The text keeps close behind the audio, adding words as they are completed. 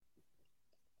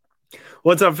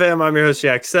What's up, fam? I'm your host,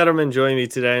 Jack Setterman. Joining me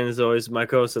today, and as always, my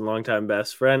co-host and longtime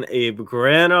best friend, Abe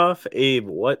Granoff. Abe,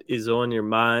 what is on your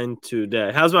mind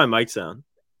today? How's my mic sound?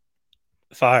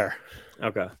 Fire.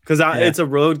 Okay, because Yeah. it's a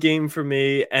road game for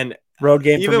me, and Road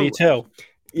game for me even too.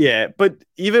 yeah, but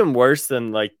even worse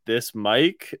than like this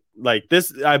mic, like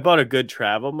this, I bought a good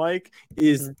travel mic.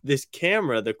 Is Mhm. this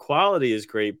camera? The quality is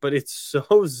great, but it's so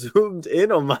zoomed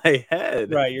in on my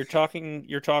head. Right. You're talking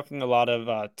a lot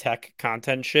of tech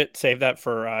content shit. Save that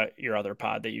for your other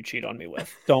pod that you cheat on me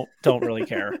with. Don't really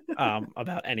care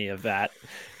about any of that.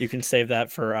 You can save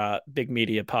that for big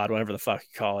media pod, whatever the fuck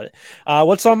you call it.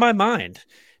 What's on my mind?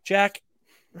 Jack,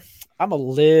 I'm a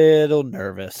little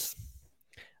nervous.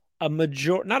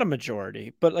 Not a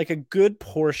majority, but like a good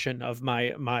portion of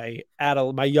my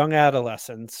young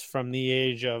adolescence from the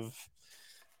age of,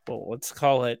 well, let's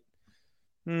call it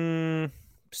Hmm,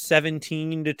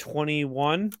 17 to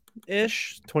 21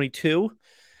 ish, 22.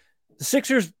 The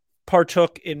Sixers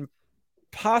partook in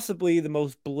possibly the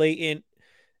most blatant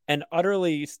and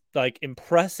utterly like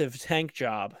impressive tank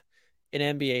job in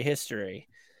NBA history.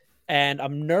 And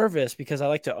I'm nervous because I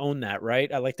like to own that,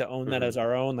 right? I like to own that Mhm. as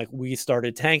our own. Like we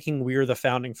started tanking, we are the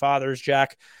founding fathers,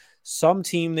 Jack. Some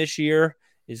team this year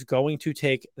is going to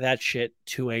take that shit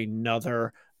to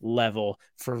another level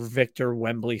for Victor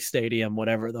Wembley Stadium,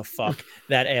 whatever the fuck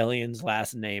that alien's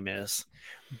last name is.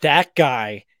 That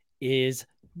guy is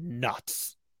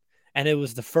nuts. And it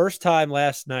was the first time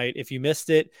last night. If you missed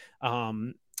it,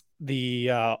 the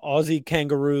Aussie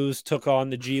Kangaroos took on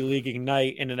the G League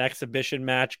Ignite in an exhibition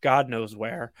match, God knows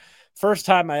where. First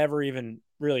time I ever even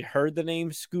really heard the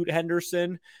name Scoot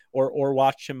Henderson or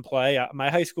watched him play.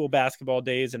 My high school basketball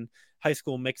days and high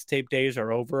school mixtape days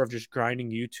are over of just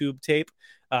grinding YouTube tape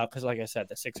because, like I said,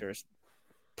 the Sixers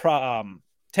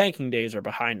tanking days are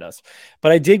behind us.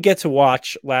 But I did get to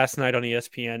watch last night on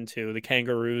ESPN too the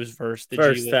Kangaroos versus the G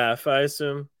First League. half, I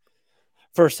assume.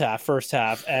 First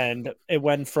half, and it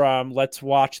went from let's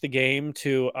watch the game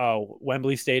to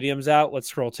Wembley Stadium's out. Let's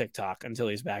scroll TikTok until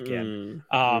he's back in.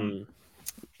 Mm, Um, mm.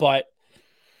 but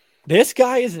this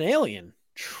guy is an alien.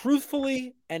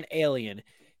 Truthfully, an alien.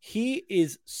 He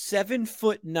is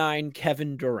 7'9"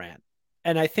 Kevin Durant,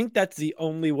 and I think that's the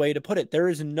only way to put it. There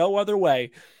is no other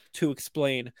way to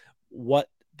explain what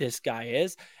this guy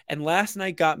is. And last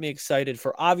night got me excited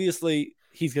for obviously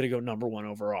he's going to go number one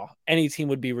overall. Any team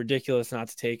would be ridiculous not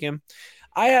to take him.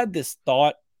 I had this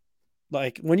thought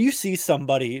like when you see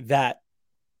somebody that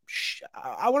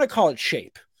I want to call it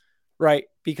shape, right?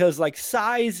 Because like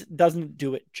size doesn't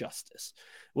do it justice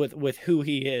with who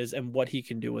he is and what he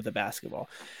can do with a basketball.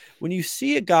 When you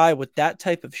see a guy with that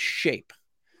type of shape,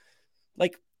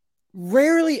 like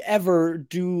rarely ever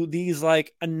do these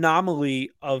like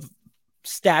anomaly of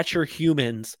stature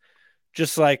humans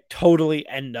just like totally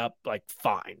end up like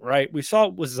fine, right? We saw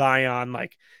it with Zion,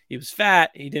 like he was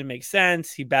fat, he didn't make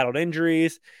sense, he battled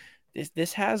injuries.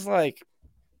 This has like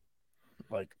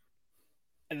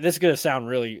this is gonna sound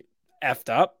really effed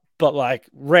up, but like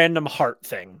random heart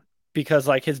thing because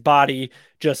like his body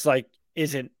just like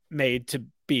isn't made to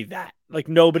be that. Like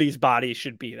nobody's body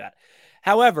should be that.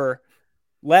 However,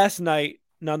 last night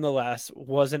nonetheless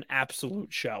was an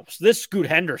absolute show. So this Scoot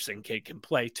Henderson kid can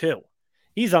play too.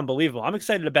 He's unbelievable. I'm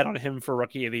excited to bet on him for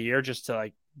rookie of the year just to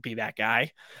like be that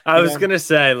guy. I You was know, gonna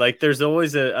say, like, there's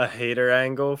always a hater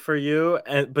angle for you,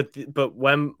 and but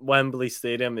Wembley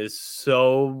Stadium is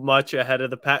so much ahead of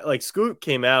the pack. Like, Scoot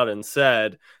came out and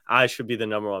said I should be the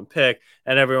number one pick,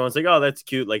 and everyone's like, "Oh, that's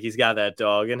cute." Like, he's got that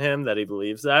dog in him that he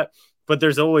believes that. But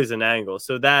there's always an angle,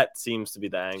 so that seems to be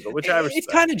the angle, which I it's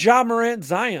respect. kind of Ja Morant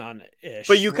Zion But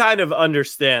ish. you kind of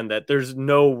understand that there's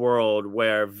no world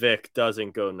where Vic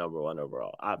doesn't go number one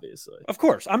overall, obviously. Of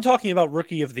course, I'm talking about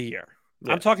rookie of the year.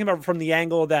 I'm Yeah. talking about from the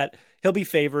angle that he'll be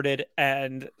favorited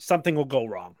and something will go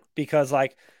wrong because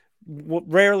like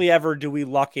rarely ever do we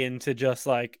luck into just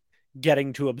like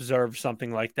getting to observe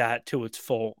something like that to its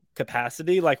full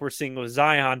capacity like we're seeing with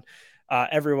Zion.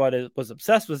 Was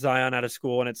obsessed with Zion out of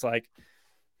school and it's like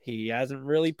he hasn't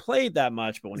really played that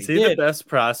much, but when Is he he the did, best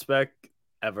prospect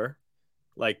ever?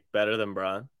 Like better than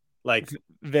Braun? Like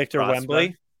Victor prospect?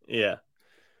 Wembley, Yeah.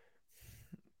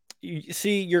 you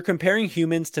see you're comparing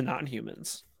humans to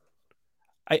non-humans.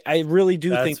 I really do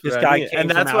think That's what this I guy mean. And came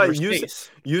from that's why outer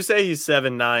space. you say he's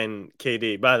 7'9"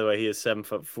 KD. By the way, he is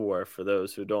 7'4" for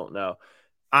those who don't know.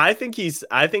 I think he's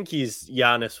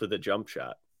Giannis with a jump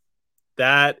shot.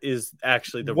 That is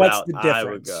actually the What's route the I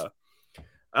would difference?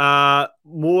 go.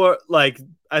 More like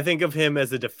I think of him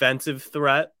as a defensive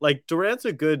threat. Like Durant's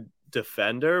a good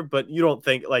defender, but you don't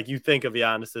think like you think of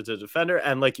Giannis as a defender,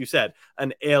 and like you said,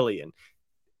 an alien.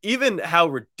 even how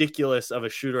ridiculous of a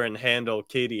shooter and handle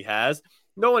KD has,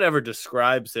 no one ever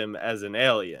describes him as an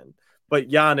alien. But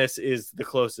Giannis is the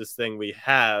closest thing we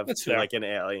have That's to fair. like an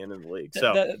alien in the league.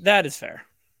 So That is fair.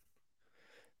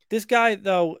 This guy,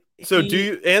 though, so do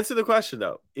you answer the question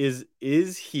though? Is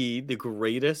he the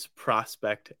greatest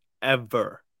prospect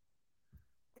ever?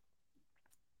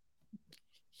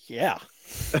 Yeah.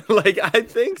 Like, I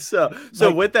think so. So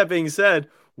Like, with that being said,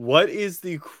 what is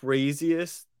the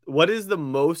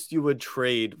most you would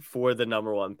trade for the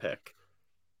number one pick?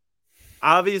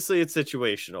 Obviously it's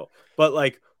situational, but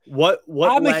like what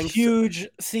I'm a lengths? huge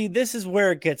see, this is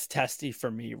where it gets testy for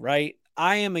me, right?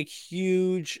 I am a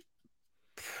huge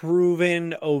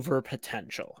proven over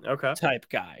potential Okay. type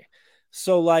guy.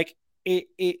 So like it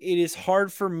is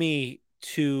hard for me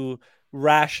to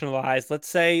rationalize. Let's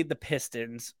say the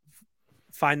Pistons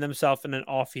find themselves in an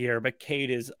off year, but Cade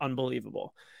is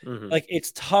unbelievable. Mm-hmm. Like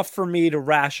it's tough for me to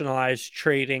rationalize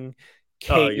trading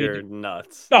Oh, Cade. you're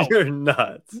nuts. No, You're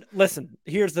nuts. listen,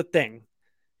 here's the thing.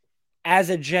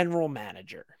 As a general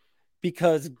manager,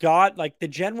 because God, like the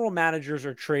general managers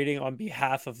are trading on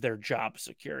behalf of their job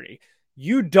security.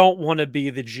 You don't want to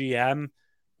be the GM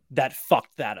that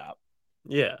fucked that up.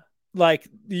 Yeah. Like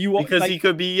you, Because like, he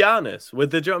could be Giannis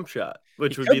with the jump shot,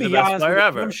 which would could be be the best honest player with a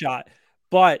ever. jump shot,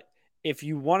 but if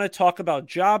you want to talk about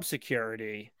job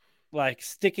security, like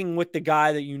sticking with the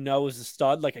guy that you know is a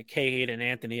stud, like a Cade and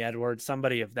Anthony Edwards,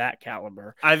 somebody of that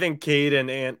caliber. I think Cade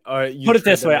and Ant are. Put it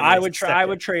this way: I would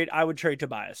trade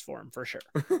Tobias for him for sure,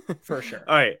 for sure.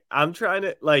 All right, I'm trying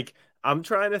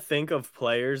to think of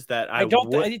players that I don't.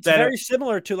 would. It's very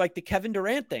similar to like the Kevin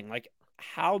Durant thing. Like,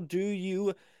 how do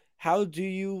you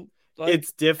like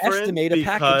it's different estimate a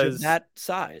package of that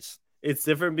size? It's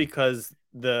different because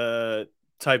the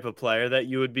type of player that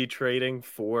you would be trading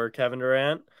for Kevin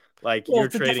Durant, like Well, you're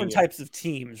it's the trading different types of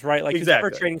teams, right? Like exactly.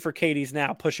 whoever trading for KD's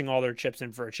now pushing all their chips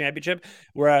in for a championship,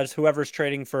 whereas whoever's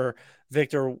trading for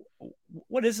Victor,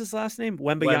 what is his last name?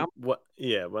 Wembanyama.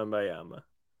 Yeah, Wembanyama.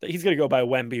 He's gonna go by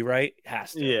Wemby, right?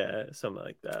 Has to. Yeah, something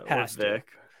like that. Has or Vic.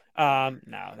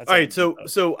 No, that's all right.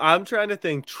 So I'm trying to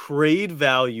think trade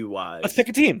value wise. Let's pick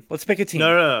a team.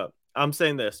 No. I'm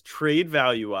saying this trade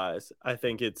value wise. I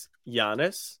think it's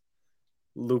Giannis,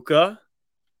 Luka,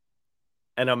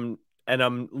 and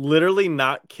I'm literally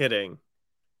not kidding.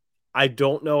 I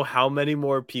don't know how many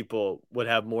more people would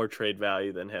have more trade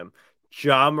value than him.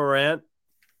 Ja Morant,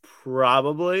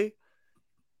 probably.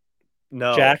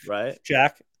 No, right?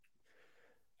 Jack.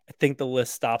 I think the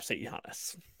list stops at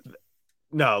Giannis.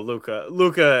 No,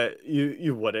 Luka,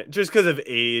 you wouldn't just because of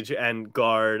age and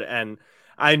guard, and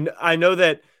I know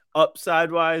that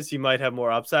upside wise he might have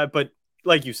more upside, but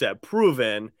like you said,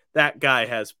 proven that guy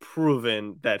has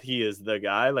proven that he is the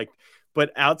guy. Like,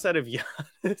 but outside of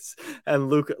Giannis and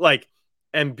Luka, like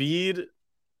Embiid,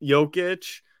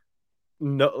 Jokic,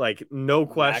 no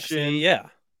question.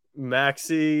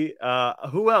 Maxey.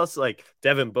 Who else? Like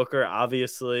Devin Booker,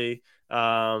 obviously.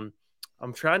 I'm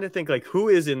trying to think like who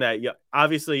is in that.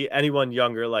 Obviously, anyone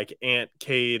younger like Ant,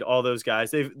 Cade, all those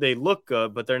guys. They look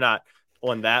good, but they're not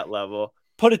on that level.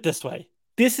 Put it this way: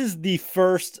 this is the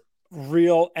first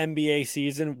real NBA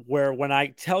season where, when I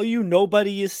tell you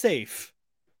nobody is safe,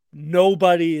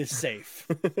 nobody is safe.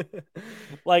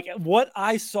 Like what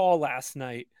I saw last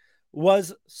night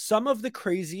was some of the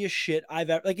craziest shit I've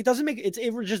ever. Like it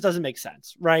just doesn't make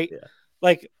sense, right? Yeah.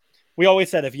 Like. We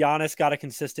always said if Giannis got a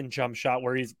consistent jump shot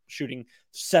where he's shooting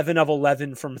 7 of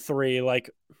 11 from 3 like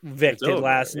Vic did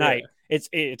last night,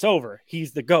 it's over.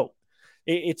 He's the GOAT.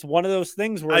 It's one of those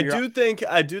things where I do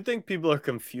think people are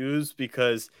confused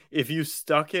because if you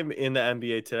stuck him in the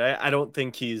NBA today, I don't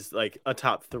think he's like a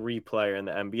top 3 player in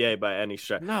the NBA by any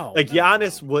stretch.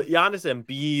 Giannis,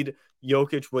 Embiid,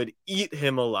 Jokic would eat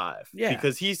him alive. Yeah,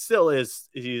 because he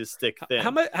is thick thin.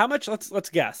 How much? Let's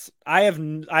guess. I have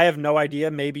no idea.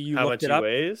 Maybe you looked it up.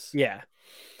 Weighs? Yeah,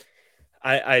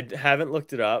 I haven't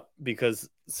looked it up because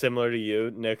similar to you,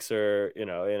 Knicks are in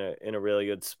a really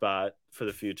good spot for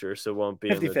the future, so won't be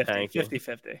 50, in the tanking.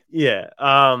 50-50. Yeah.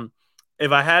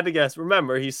 If I had to guess,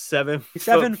 remember he's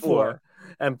 7'4"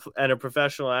 and a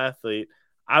professional athlete.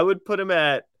 I would put him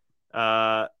at.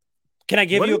 Can I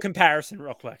give you a comparison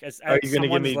real quick? Are you going to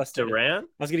give me Durant?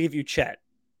 I was going to give you Chet.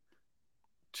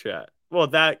 Well,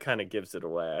 that kind of gives it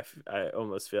away. I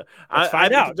almost feel. Let's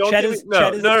find out.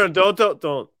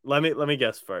 Don't let me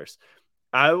guess first.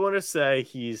 I want to say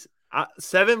he's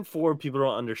 7'4". People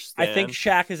don't understand. I think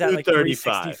Shaq is at like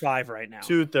 365 right now.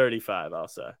 235, I'll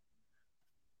say.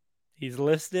 He's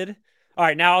listed. All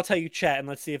right, now I'll tell you Chet, and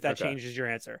let's see if that changes your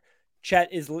answer.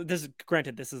 Chet is this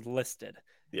is listed.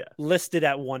 Yeah. Listed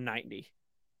at 190.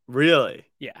 Really?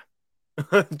 Yeah.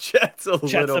 Chet's a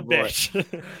Chet's little a boy.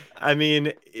 bitch. I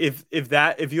mean, if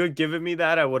you had given me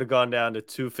that, I would have gone down to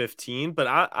 215. But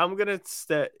I'm gonna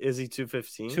set Izzy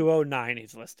 215. 209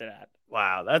 he's listed at.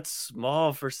 Wow, that's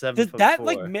small for seven Does foot that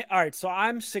like four. all right? So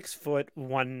I'm 6 foot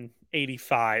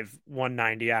 185,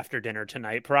 190 after dinner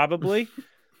tonight, probably.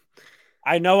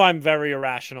 I know I'm very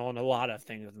irrational in a lot of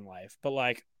things in life, but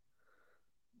like,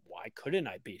 why couldn't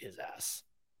I beat his ass?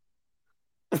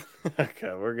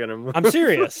 Okay, we're gonna move. I'm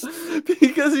serious.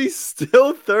 Because he's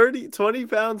still 20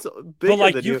 pounds But bigger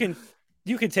like than you.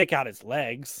 you can take out his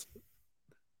legs.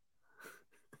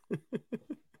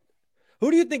 Who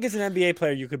do you think is an NBA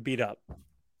player you could beat up?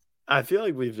 I feel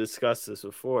like we've discussed this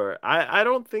before. I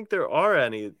don't think there are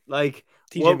any like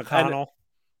TJ well and McConnell,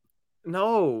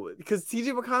 no, because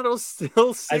TJ McConnell's still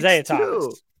Isaiah 6'2".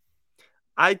 Thomas.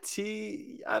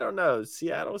 I don't know.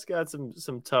 Seattle's got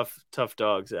some tough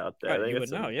dogs out there. They You got would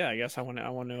know. some Yeah, I guess I want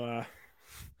to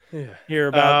yeah. hear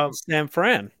about Sam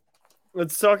Fran.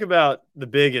 Let's talk about the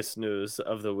biggest news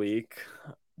of the week.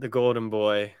 The golden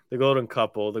boy, the golden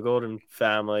couple, the golden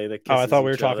family that Oh, I kisses thought we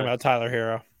were each talking other. about Tyler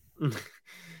Hero.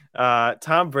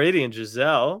 Tom Brady and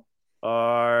Giselle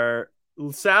are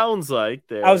sounds like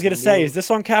they're I was gonna say, is this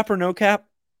on cap or no cap?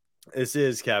 This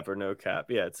is cap or no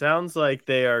cap. Yeah, it sounds like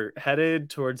they are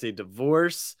headed towards a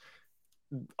divorce.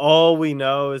 All we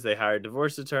know is they hired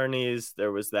divorce attorneys.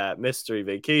 There was that mystery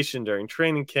vacation during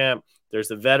training camp.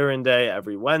 There's a veteran day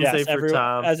every Wednesday Yes, for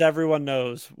Tom. as everyone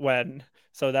knows when.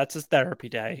 So that's his therapy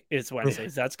day. It's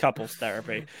Wednesdays. That's couples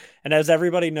therapy. And as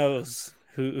everybody knows,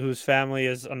 whose family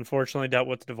is unfortunately dealt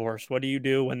with divorce, what do you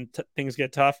do when things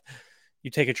get tough?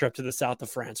 You take a trip to the south of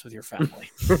France with your family.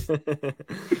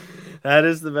 That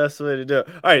is the best way to do it.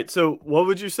 All right. So what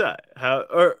would you say?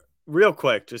 Or real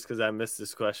quick, just because I missed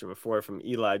this question before from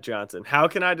Eli Johnson, how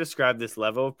can I describe this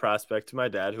level of prospect to my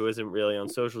dad who isn't really on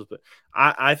socials? But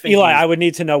I think Eli, I would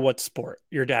need to know what sport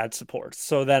your dad supports,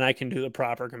 so then I can do the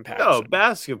proper comparison. No,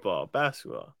 basketball.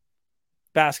 Basketball.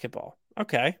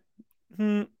 Okay.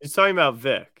 He's talking about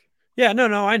Vic. Yeah, no,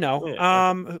 I know.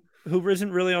 Yeah, okay. Who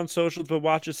isn't really on socials but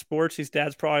watches sports. His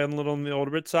dad's probably on a little on the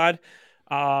older bit side.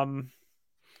 2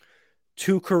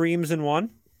 Kareems in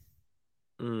one.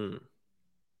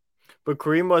 But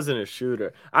Kareem wasn't a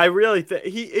shooter. I really think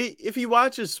he if he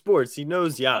watches sports, he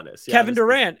knows Giannis. Kevin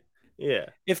Durant. Yeah.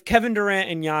 If Kevin Durant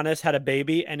and Giannis had a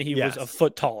baby and he was a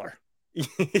foot taller.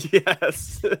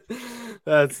 Yes.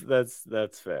 That's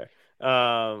fair.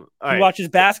 He watches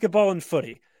basketball and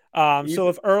footy. So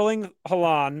if Erling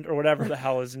Haaland or whatever the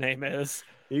hell his name is,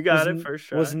 you got it for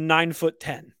sure. Was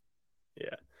 9'10".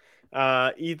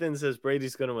 Yeah. Ethan says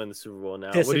Brady's going to win the Super Bowl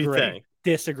now. Disagree. What do you think?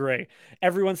 Disagree.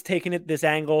 Everyone's taking it this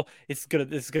angle. This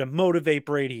is gonna motivate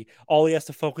Brady. All he has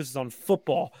to focus is on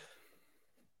football.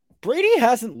 Brady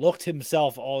hasn't looked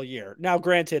himself all year. Now,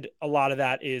 granted, a lot of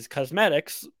that is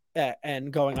cosmetics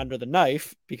and going under the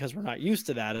knife because we're not used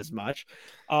to that as much.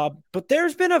 But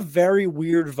there's been a very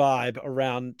weird vibe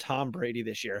around Tom Brady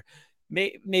this year.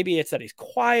 Maybe it's that he's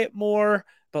quiet more,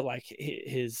 but like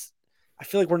I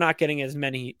feel like we're not getting as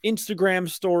many Instagram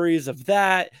stories of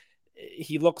that.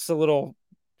 He looks a little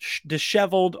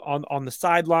disheveled on the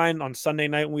sideline on Sunday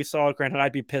night when we saw it. Granted,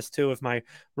 I'd be pissed too if my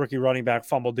rookie running back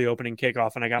fumbled the opening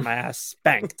kickoff and I got my ass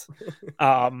spanked.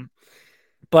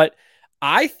 But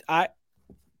I'm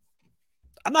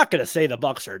not going to say the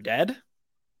Bucs are dead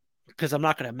because I'm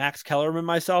not going to Max Kellerman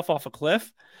myself off a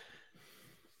cliff.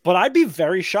 But I'd be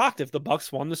very shocked if the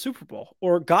Bucs won the Super Bowl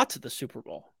or got to the Super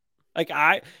Bowl.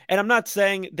 And I'm not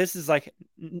saying this is like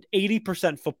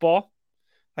 80% football.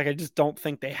 Like, I just don't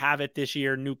think they have it this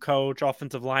year. New coach,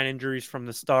 offensive line injuries from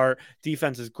the start.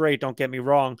 Defense is great, don't get me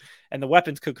wrong. And the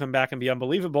weapons could come back and be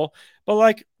unbelievable. But,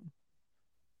 like,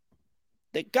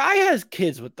 the guy has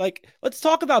kids with, like, let's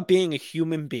talk about being a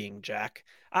human being, Jack.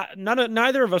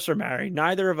 Neither of us are married.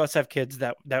 Neither of us have kids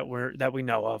that we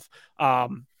know of.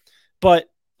 But,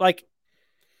 like,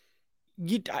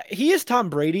 he is Tom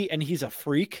Brady, and he's a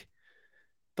freak.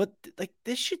 But, like,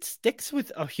 this shit sticks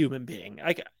with a human being.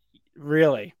 Like,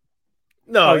 really?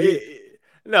 No,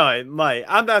 it might.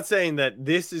 I'm not saying that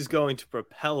this is going to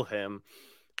propel him,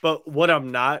 but what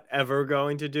I'm not ever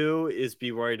going to do is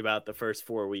be worried about the first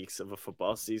 4 weeks of a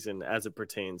football season as it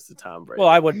pertains to Tom Brady. Well,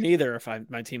 I wouldn't either if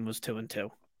my team was 2-2.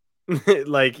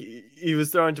 Like, he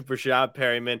was throwing to Brashad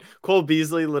Perryman. Cole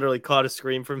Beasley literally caught a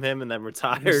screen from him and then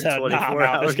retired 24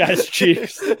 hours. This guy's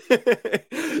Chiefs.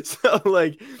 So,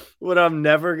 like, what I'm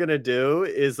never gonna do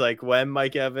is, like, when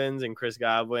Mike Evans and Chris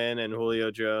Godwin and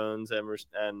Julio Jones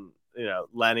and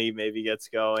Lenny maybe gets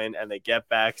going and they get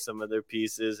back some of their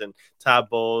pieces and Todd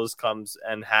Bowles comes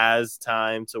and has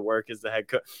time to work as the head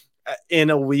coach. in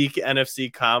a weak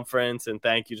NFC conference. And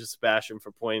thank you to Sebastian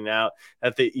for pointing out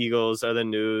that the Eagles are the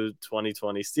new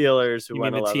 2020 Steelers who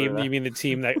went 11. You mean the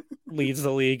team that leads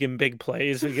the league in big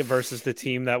plays versus the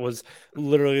team that was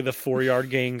literally the 4-yard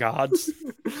gain gods?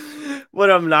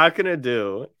 What I'm not going to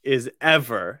do is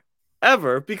ever,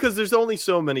 because there's only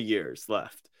so many years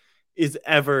left, is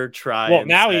ever try. Well,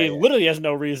 now he literally has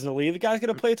no reason to leave. The guy's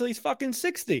going to play until he's fucking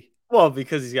 60. Well,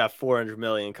 because he's got 400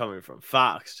 million coming from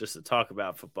Fox just to talk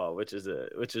about football, which is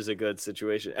a good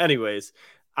situation. Anyways,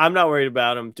 I'm not worried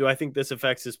about him. Do I think this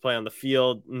affects his play on the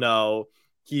field? No.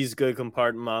 He's good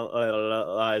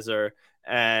compartmentalizer,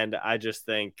 and I just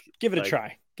think give it a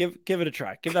try. Give it a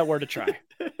try. Give that word a try.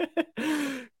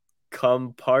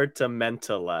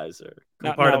 Compartmentalizer.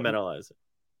 No.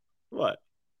 What?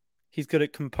 He's good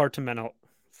at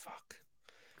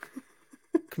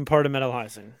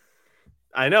compartmentalizing.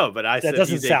 I know, but I said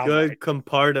he's a good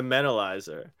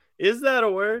compartmentalizer. Is that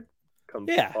a word?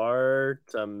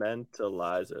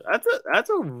 Compartmentalizer. That's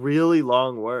a really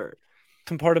long word.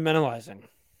 Compartmentalizing.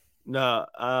 No,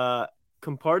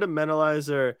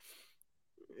 compartmentalizer.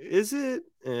 Is it?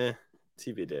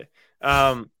 TBD.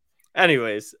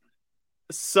 Anyways,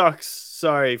 sucks.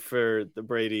 Sorry for the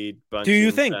Brady bunch. Do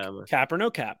you think cap or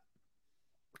no cap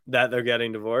that they're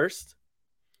getting divorced?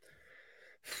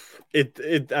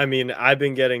 I mean, I've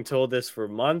been getting told this for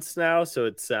months now, so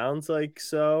it sounds like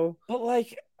so. But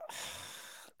like,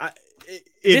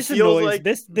 it feels like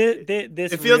this.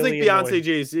 It feels like Beyonce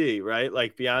Jay-Z, right?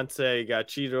 Like Beyonce got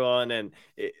cheated on, and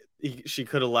she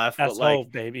could have left. That's but like,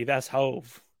 Hove, baby. That's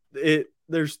Hove.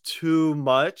 There's too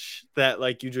much that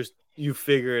like you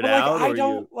figure it out.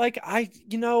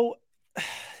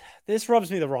 This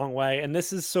rubs me the wrong way, and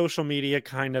this is social media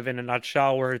kind of in a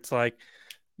nutshell, where it's like,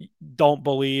 don't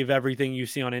believe everything you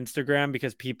see on Instagram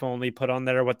because people only put on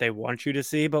there what they want you to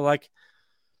see. But like,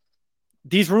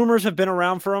 these rumors have been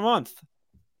around for a month.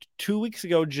 2 weeks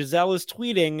ago, Giselle is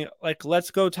tweeting like, "Let's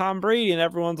go Tom Brady," and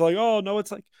everyone's like, "Oh no!"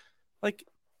 It's like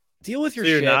deal with your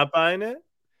shit. You're not buying it.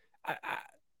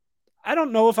 I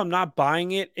don't know if I'm not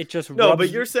buying it. It just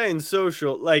but you're saying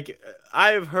social. Like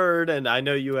I've heard, and I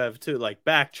know you have too. Like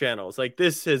back channels. Like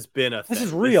this has been a thing. This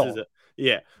is real.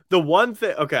 Yeah. The one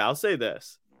thing. Okay, I'll say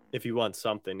this. If you want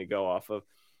something to go off of,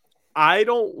 I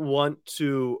don't want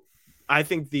to. I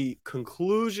think the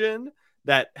conclusion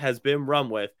that has been run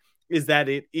with is that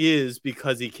it is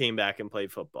because he came back and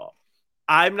played football.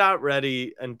 I'm not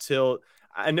ready until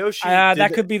I know she.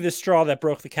 That could be the straw that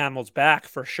broke the camel's back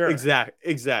for sure.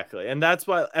 Exactly, and that's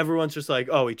why everyone's just like,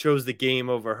 "Oh, he chose the game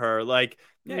over her." Like,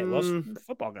 yeah, he was a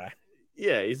football guy.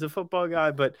 Yeah, he's a football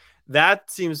guy, but that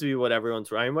seems to be what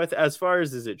everyone's running with. As far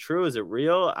as is it true? Is it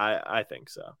real? I think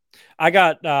so. I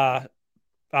got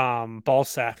ball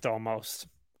sacked almost.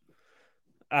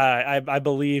 I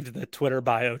believed the Twitter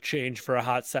bio changed for a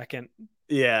hot second.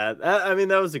 Yeah, I mean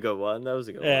that was a good one.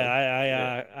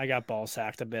 I got ball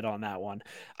sacked a bit on that one.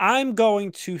 I'm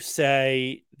going to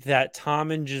say that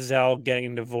Tom and Giselle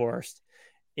getting divorced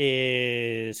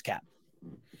is cap.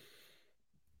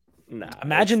 Nah,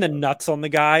 imagine the nuts on the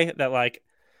guy that, like,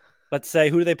 let's say,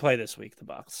 who do they play this week? The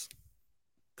Bucks.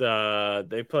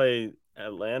 They play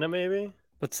Atlanta, maybe.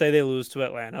 Let's say they lose to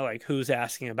Atlanta. Like, who's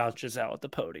asking about Giselle at the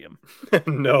podium?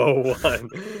 No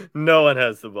one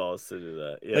has the balls to do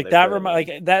that. Yeah,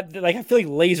 like I feel like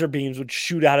laser beams would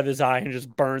shoot out of his eye and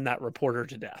just burn that reporter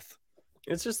to death.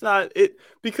 It's just not it,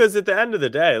 because at the end of the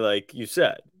day, like you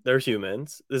said, they're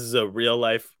humans. This is a real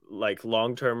life, like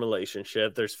long-term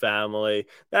relationship. There's family.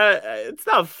 That it's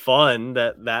not fun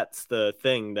that's the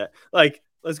thing that, like,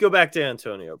 let's go back to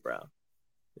Antonio Brown.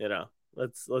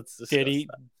 Let's discuss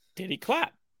did he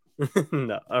clap?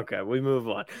 No. Okay, we move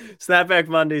on. Snapback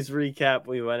Mondays recap.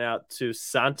 We went out to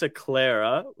Santa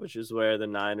Clara, which is where the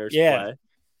Niners play.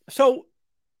 So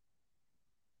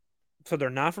they're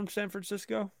not from San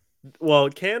Francisco? Well,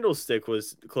 Candlestick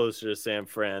was closer to San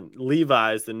Fran.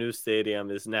 Levi's, the new stadium,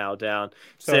 is now down.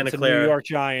 So Santa Clara, New York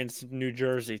Giants, New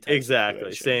Jersey.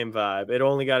 Exactly, same vibe. It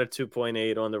only got a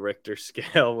 2.8 on the Richter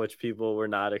scale, which people were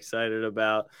not excited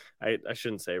about. I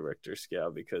shouldn't say Richter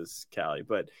scale because Cali,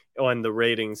 but on the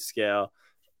ratings scale,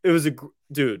 it was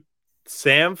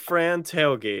San Fran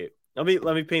tailgate. Let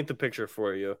me paint the picture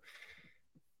for you.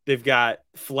 They've got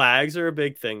flags are a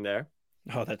big thing there.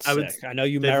 Oh, that's sick. I know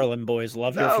you Maryland boys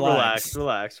love your flags.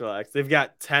 Relax. They've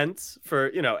got tents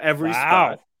for, every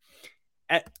spot.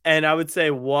 And I would say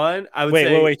wait.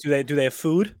 Do they have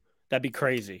food? That'd be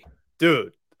crazy.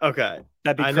 Dude, okay.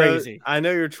 That'd be crazy. I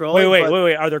know you're trolling.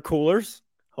 Wait. Are there coolers?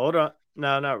 Hold on.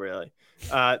 No, not really.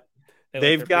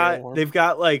 They've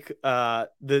got like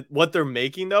what they're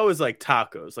making though is like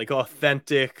tacos, like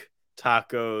authentic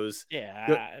tacos.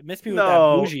 Miss me with that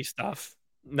No, bougie stuff.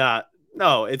 not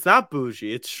no, it's not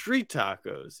bougie. It's street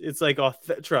tacos. It's like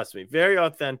trust me, very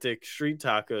authentic street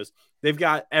tacos. They've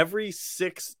got every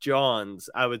six Johns,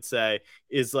 I would say,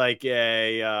 is like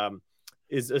a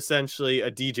is essentially a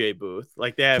DJ booth.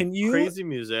 Like they have Can you crazy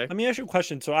music. Let me ask you a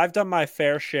question. So I've done my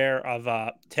fair share of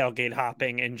tailgate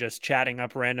hopping and just chatting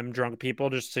up random drunk people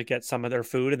just to get some of their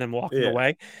food and then walking Yeah.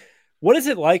 away. What is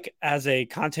it like as a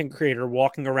content creator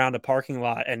walking around a parking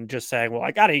lot and just saying, well,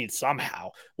 I got to eat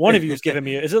somehow? One of you is giving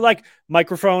me, is it like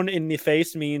microphone in the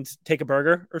face means take a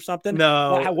burger or something?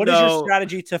 No, What is your no.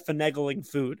 strategy to finagling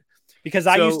food? Because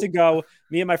I used to So go,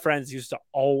 me and my friends used to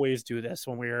always do this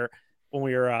when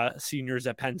we were seniors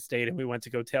at Penn State and we went to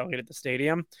go tailgate at the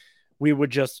stadium. We would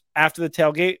just, after the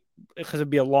tailgate, because it'd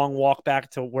be a long walk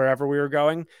back to wherever we were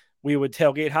going, we would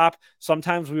tailgate hop.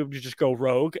 Sometimes we would just go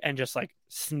rogue and just like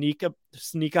sneak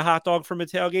a hot dog from a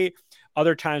tailgate.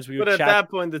 Other times we would but at chat.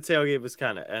 that point the tailgate was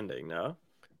kind of ending, no?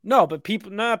 No, but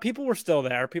people were still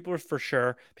there. People were for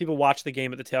sure. People watched the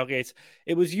game at the tailgates.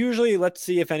 It was usually, let's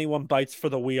see if anyone bites for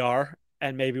the we are,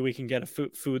 and maybe we can get a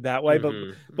food that way. But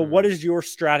what is your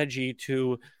strategy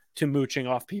to mooching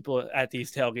off people at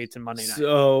these tailgates and Monday night?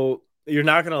 So you're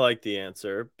not going to like the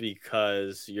answer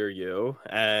because you're you,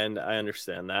 and I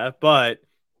understand that. But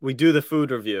we do the food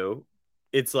review.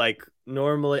 It's like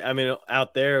normally, I mean,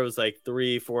 out there it was like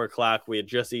 3, 4 o'clock. We had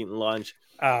just eaten lunch.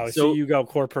 Oh, so you go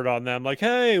corporate on them, like,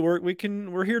 hey,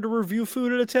 we're here to review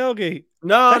food at a tailgate.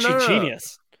 No, It's actually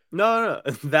genius. No,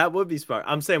 that would be smart.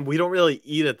 I'm saying we don't really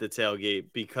eat at the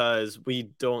tailgate because we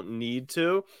don't need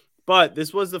to. But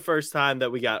this was the first time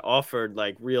that we got offered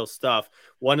like real stuff.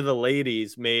 One of the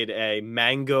ladies made a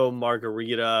mango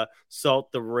margarita,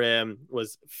 salt the rim,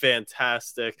 was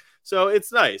fantastic. So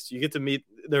it's nice. You get to meet,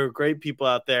 there are great people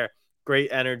out there,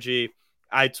 great energy.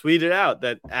 I tweeted out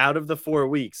that out of the 4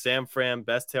 weeks, San Fran,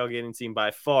 best tailgating team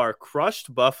by far,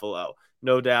 crushed Buffalo.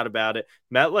 No doubt about it.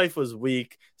 MetLife was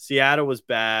weak. Seattle was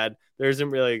bad. There isn't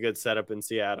really a good setup in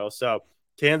Seattle. So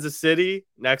Kansas City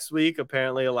next week,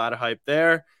 apparently a lot of hype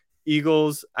there.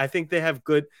 Eagles, I think they have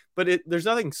good, but there's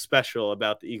nothing special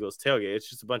about the Eagles tailgate. It's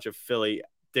just a bunch of Philly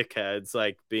dickheads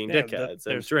like being dickheads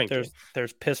and drinking.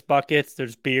 There's piss buckets,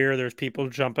 there's beer, there's people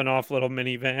jumping off little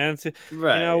minivans.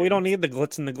 Right. We don't need the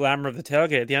glitz and the glamour of the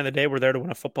tailgate. At the end of the day, we're there to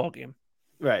win a football game.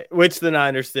 Right, which the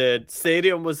Niners did.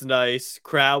 Stadium was nice.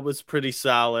 Crowd was pretty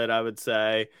solid, I would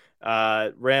say.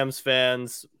 Rams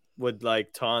fans would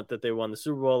like taunt that they won the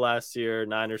Super Bowl last year.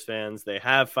 Niners fans, they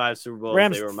have 5 Super Bowls.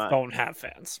 Rams they don't have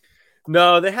fans.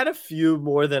 No, they had a few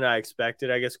more than I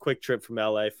expected. I guess quick trip from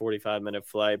LA, 45-minute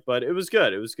flight, but it was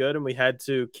good. It was good. And we head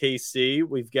to KC.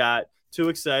 We've got 2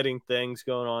 exciting things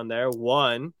going on there.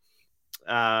 One,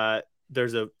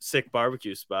 there's a sick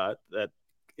barbecue spot that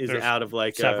is out of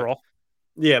like several.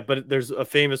 Yeah, but there's a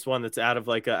famous one that's out of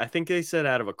like I think they said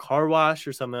out of a car wash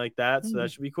or something like that. So that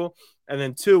should be cool. And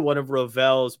then 2, one of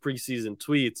Rovel's preseason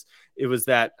tweets, it was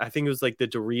that I think it was like the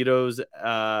Doritos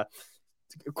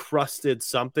crusted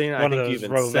something. One I think of those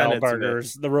even Rovel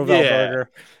burgers, the Rovel burger.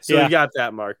 So we got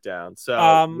that marked down. So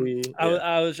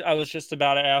I was just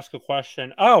about to ask a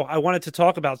question. Oh, I wanted to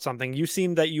talk about something. You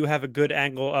seem that you have a good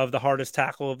angle of the hardest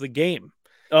tackle of the game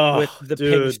with the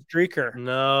pig streaker.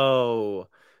 No.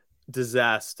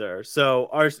 Disaster. So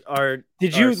our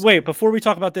wait before we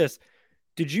talk about this?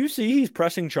 Did you see he's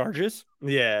pressing charges?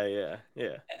 Yeah.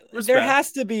 Respect. There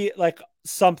has to be like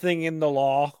something in the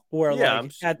law where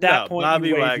like at that point Bobby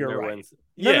you waive Wagner your right. wins.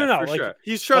 No, for like, sure.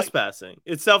 He's trespassing.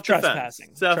 It's self-defense.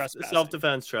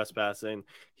 Self-defense trespassing.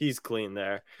 He's clean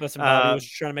there. Listen, Bobby was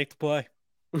trying to make the play.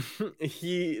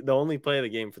 The only play of the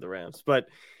game for the Rams. But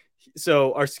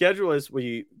so our schedule is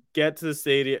we get to the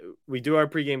stadium, we do our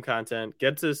pregame content,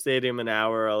 get to the stadium an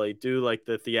hour early, do like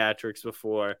the theatrics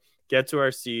before, get to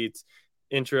our seats,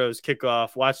 intros,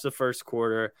 kickoff, watch the first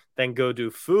quarter, then go do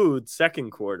food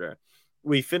second quarter.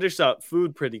 We finished up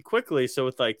food pretty quickly. So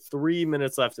with like 3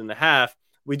 minutes left in the half,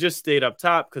 we just stayed up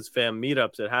top because fam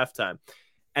meetups at halftime.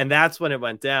 And that's when it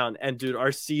went down. And dude,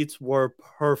 our seats were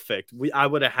perfect. I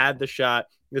would have had the shot.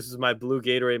 This is my blue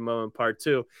Gatorade moment part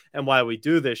 2 and why we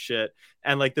do this shit.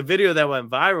 And like the video that went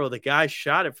viral, the guy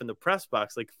shot it from the press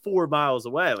box like 4 miles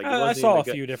away. Like I saw a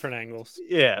few different angles.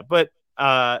 Yeah, but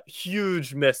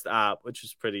huge missed op, which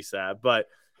is pretty sad. But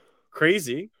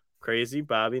crazy,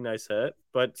 Bobby, nice hit.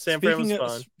 But San Fran was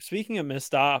fun. Speaking of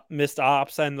missed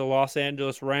ops and the Los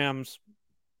Angeles Rams,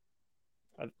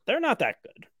 they're not that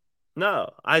good.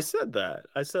 No, I said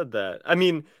that. I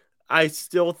mean, I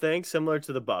still think similar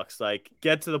to the Bucks, like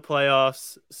get to the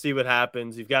playoffs, see what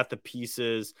happens. You've got the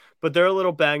pieces, but they're a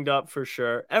little banged up for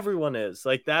sure. Everyone is.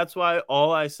 Like that's why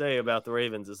all I say about the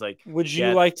Ravens is like Would you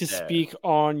get like to there. speak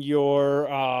on your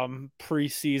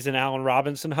preseason Allen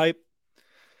Robinson hype?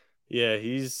 Yeah,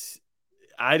 he's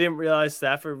I didn't realize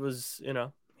Stafford was,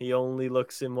 he only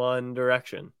looks in one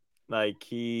direction. Like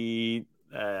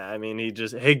I mean, he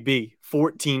just Higby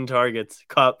 14 targets,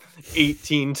 Cup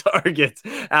 18 targets.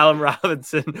 Allen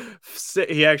Robinson,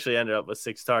 he actually ended up with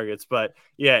 6 targets. But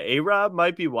yeah, A Rob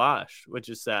might be washed, which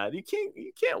is sad. You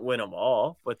can't win them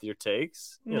all with your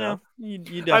takes. No, you I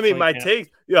mean, definitely my can't.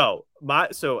 take,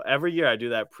 so every year I do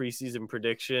that preseason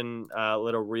prediction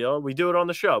little reel. We do it on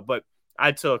the show, but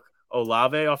I took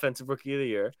Olave offensive rookie of the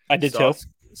year, I did too.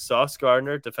 Sauce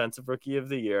Gardner defensive rookie of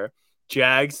the year,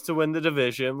 Jags to win the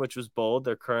division, which was bold.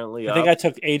 They're currently I think up. I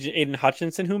took Aiden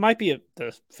Hutchinson, who might be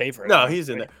the favorite. No, he's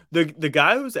in Honestly, there. The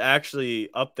guy who's actually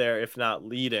up there, if not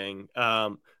leading,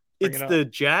 bring it's it up. the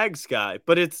Jags guy,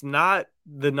 but it's not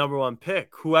the number one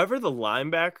pick. Whoever the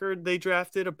linebacker they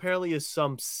drafted apparently is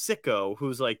some sicko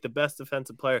who's like the best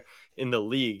defensive player in the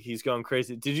league. He's going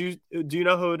crazy. Do you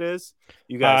know who it is?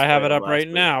 You guys I have played it him up last right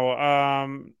week. now.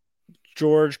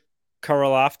 George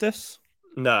Karlaftis.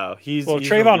 No, he's Well, he's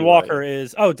from Trayvon Walker BYU.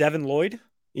 is. Devin Lloyd.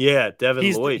 Yeah,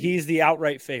 Devin Lloyd. He's the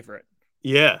outright favorite.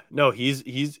 Yeah, no, he's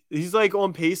like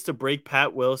on pace to break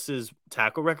Pat Wils's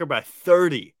tackle record by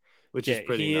 30, which is Yeah,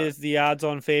 pretty he nuts. is the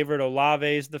odds-on favorite.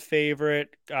 Olave is the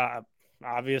favorite.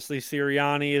 Obviously,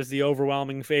 Sirianni is the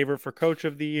overwhelming favorite for Coach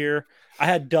of the Year. I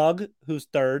had Doug, who's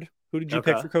third. Who did you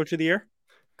pick Okay. for Coach of the Year?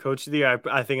 Coach of the year,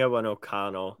 I think I went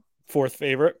O'Connell. Fourth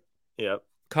favorite. Yep.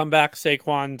 Comeback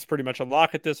Saquon's pretty much a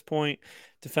lock at this point.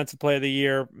 Defensive Player of the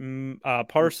Year,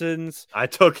 Parsons. I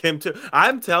took him too.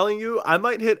 I'm telling you, I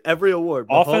might hit every award.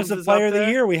 Mahomes Offensive is Player up of the there.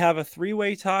 Year, we have a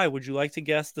three-way tie. Would you like to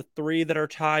guess the three that are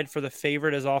tied for the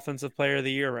favorite as Offensive Player of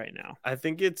the Year right now? I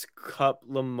think it's Cup,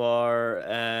 Lamar,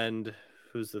 and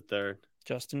who's the third?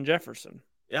 Justin Jefferson.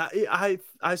 Yeah,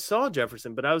 I saw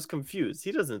Jefferson, but I was confused.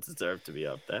 He doesn't deserve to be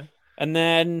up there. And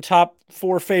then top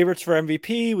four favorites for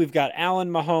MVP, we've got Allen,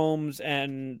 Mahomes,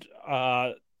 and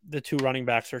the two running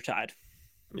backs are tied.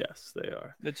 Yes, they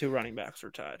are. The two running backs are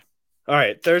tied. All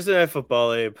right, Thursday Night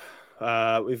Football, Abe.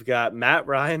 We've got Matt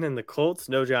Ryan and the Colts.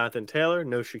 No Jonathan Taylor.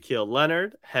 No Shaquille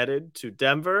Leonard. Headed to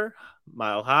Denver.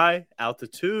 Mile high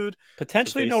altitude.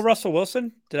 Potentially no Russell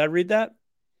Wilson. Did I read that?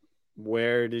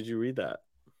 Where did you read that?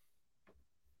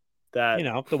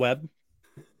 The web.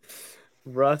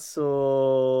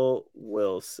 Russell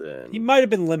Wilson. He might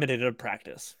have been limited in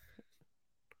practice.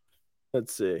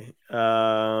 Let's see.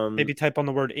 Maybe type on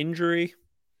the word injury.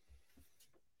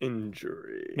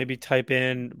 Injury. Maybe type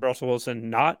in Russell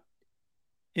Wilson not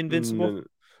invincible.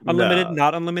 Unlimited,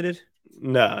 not unlimited.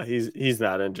 No, he's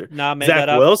not injured. Nah, made Zach that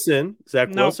up. Wilson. Zach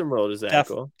Nope. Wilson rolled his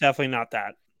ankle. Definitely not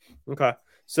that. Okay.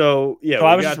 So yeah, So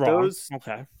I we was got just wrong. those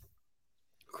Okay.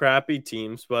 crappy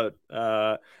teams, but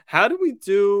how do we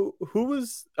do? Who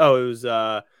was? Oh,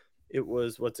 it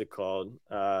was what's it called?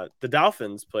 The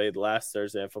Dolphins played last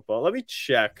Thursday in football. Let me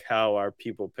check how our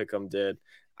people pick 'em did.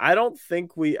 I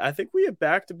think we had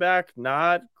back to back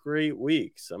not great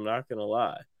weeks. I'm not gonna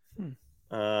lie.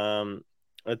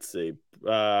 Let's see. We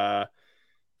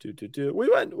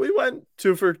went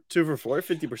 2 for 4,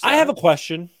 50%. I have a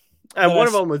question. And one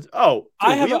of them was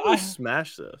we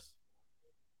smashed this.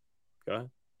 Go ahead.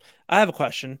 I have a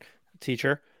question,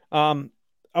 teacher. I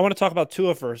want to talk about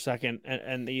Tua for a second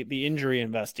and the injury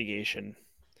investigation.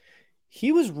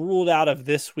 He was ruled out of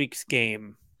this week's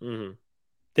game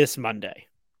this Monday.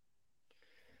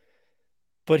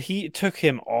 But it took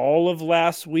him all of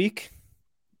last week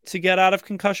to get out of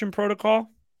concussion protocol.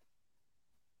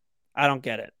 I don't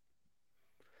get it.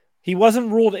 He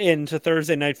wasn't ruled into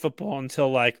Thursday Night Football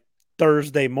until like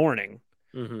Thursday morning.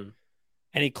 And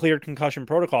he cleared concussion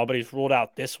protocol, but he's ruled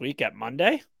out this week at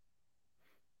Monday?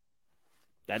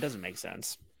 That doesn't make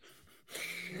sense.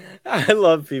 I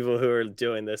love people who are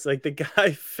doing this. Like the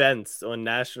guy fenced on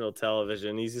national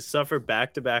television. He's suffered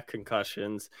back-to-back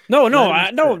concussions. No,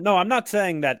 I'm not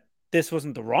saying that this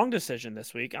wasn't the wrong decision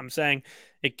this week. I'm saying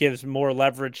it gives more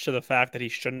leverage to the fact that he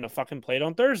shouldn't have fucking played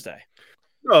on Thursday.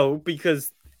 No,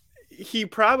 because he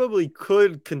probably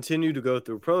could continue to go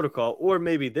through protocol, or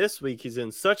maybe this week he's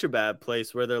in such a bad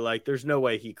place where they're like, there's no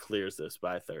way he clears this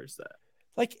by Thursday.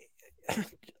 Like,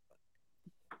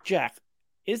 Jack,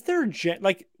 is there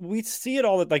we see it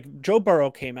all that like Joe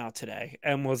Burrow came out today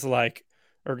and was like,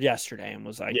 or yesterday and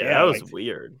was like, yeah, that was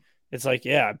weird. It's like,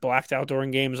 yeah, I blacked out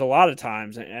during games a lot of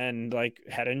times and like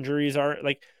head injuries are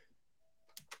like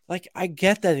I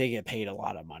get that they get paid a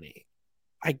lot of money.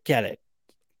 I get it.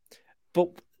 But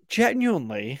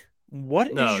genuinely, what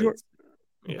is No, your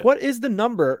yeah, what is the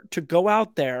number to go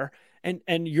out there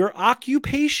and your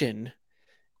occupation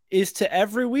is to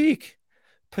every week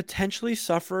potentially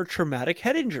suffer a traumatic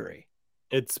head injury?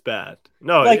 it's bad.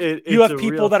 No, Like you it's have a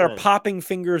people real that are thing. popping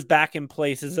fingers back in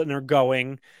places and they're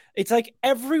going. It's like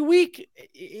every week.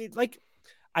 Like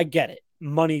I get it.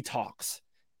 Money talks,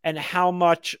 and how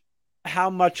much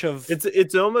of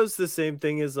It's almost the same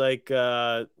thing as like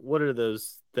what are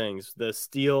those things? The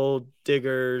steel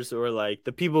diggers or like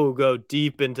the people who go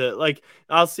deep into like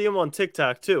I'll see them on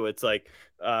TikTok too. It's like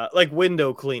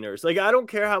window cleaners. Like I don't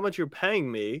care how much you're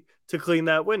paying me to clean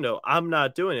that window. I'm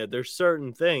not doing it. There's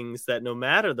certain things that no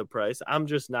matter the price, I'm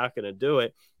just not going to do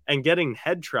it. And getting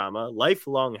head trauma,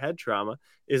 lifelong head trauma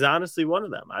is honestly one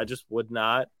of them.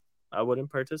 I wouldn't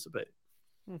participate.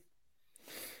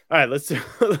 All right, let's do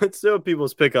let's do a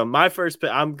people's pick 'em. My first pick,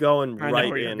 I'm going I know right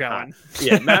where you're in hot. going.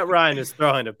 Yeah, Matt Ryan is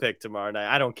throwing a pick tomorrow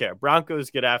night. I don't care. Broncos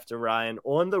get after Ryan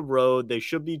on the road. They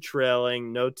should be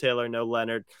trailing. No Taylor, no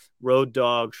Leonard. Road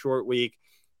dog, short week.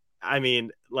 I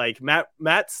mean, like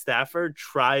Matt Stafford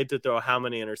tried to throw how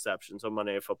many interceptions on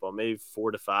Monday Night Football? Maybe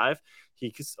 4 to 5.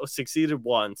 He succeeded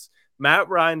once. Matt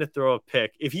Ryan to throw a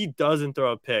pick. If he doesn't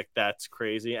throw a pick, that's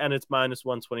crazy, and it's minus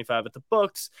 125 at the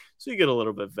books, so you get a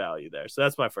little bit of value there. So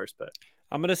that's my first pick.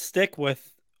 I'm gonna stick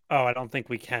with. Oh, I don't think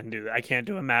we can do that. I can't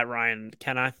do a Matt Ryan,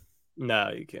 can I?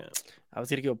 No, you can't. I was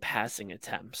gonna go passing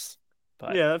attempts,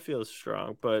 but Yeah, that feels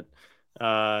strong, but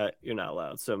you're not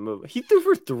allowed. So move. He threw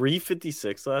for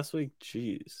 356 last week.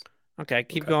 Jeez. okay,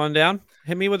 keep Okay. going down.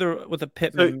 Hit me with a So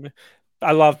Pittman.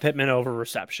 I love Pittman over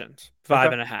receptions. Five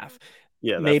okay. and a half.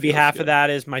 Yeah, that Maybe feels half of good. that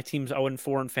is my team's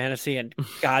 0-4 in fantasy, and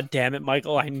God damn it,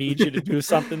 Michael, I need you to do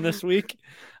something this week.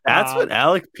 That's what Um,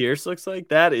 Alec Pierce looks like.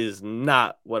 That is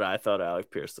not what I thought Alec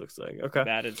Pierce looks like. Okay.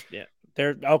 that is yeah.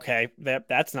 They're okay.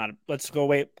 That's not. Let's go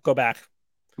back.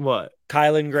 What?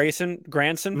 Kylan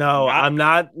Granson. No, Not I'm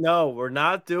not. No, we're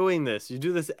not doing this. You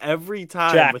do this every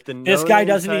time Jack. with the This no guy name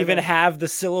doesn't tight even end. have the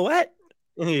silhouette.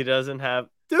 He doesn't have.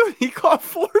 Dude, he caught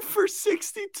 4 for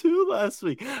 62 last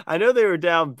week. I know they were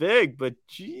down big, but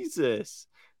Jesus,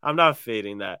 I'm not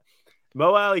fading that.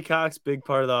 Mo Alley Cox, big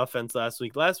part of the offense last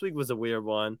week. Last week was a weird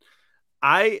one.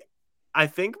 I I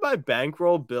think my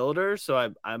bankroll builder,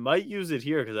 so I might use it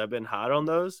here because I've been hot on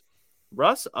those.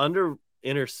 Russ under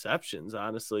interceptions,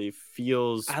 honestly,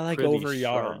 feels I like pretty over strong.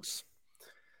 yards.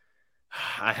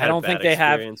 I I had a don't think bad they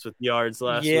have. experience with yards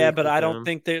last Yeah, week but with I don't him.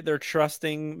 think they're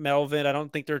trusting Melvin. I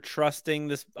don't think they're trusting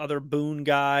this other Boone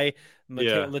guy.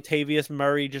 Yeah. Latavius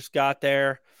Murray just got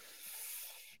there.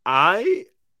 I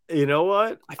you know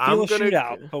what? I feel I'm a gonna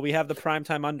shootout, but we have the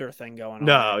primetime under thing going on right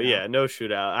no, now. yeah, no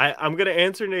shootout. I'm gonna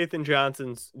answer Nathan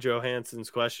Johansson's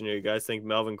question here. You guys think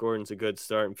Melvin Gordon's a good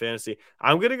start in fantasy?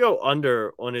 I'm gonna go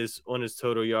under on his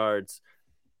total yards.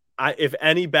 If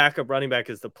any backup running back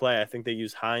is the play, I think they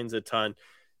use Hines a ton.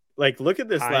 Like, look at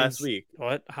this last Hines, week.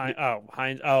 what? Hines. Oh,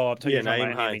 I'm talking Yeah, you're talking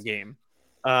Naeem about any Hines. game.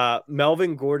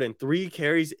 Melvin Gordon, 3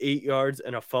 carries, 8 yards,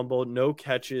 and a fumble, no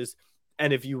catches.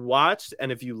 And if you watched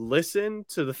and if you listen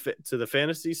to the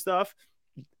fantasy stuff,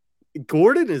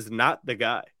 Gordon is not the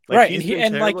guy. Like Right, and he's he been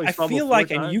and like terrible. I He's fumbled feel four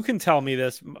like, and you times. can tell me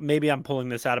this. Maybe I'm pulling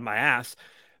this out of my ass,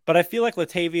 but I feel like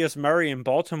Latavius Murray in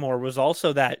Baltimore was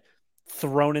also that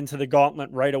thrown into the gauntlet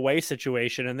right away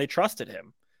situation, and they trusted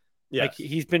him. Like Yes.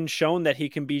 he's been shown that he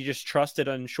can be just trusted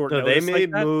on short No, they notice like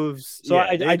made that. moves. So Yeah,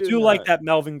 I they do do like not. that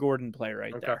Melvin Gordon play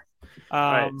right Okay. there.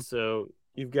 All right. Um, So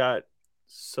you've got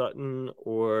Sutton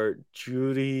or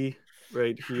Judy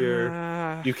right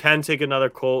here. You can take another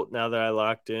Colt now that I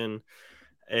locked in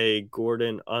a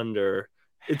Gordon under.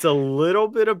 It's a little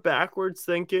bit of backwards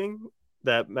thinking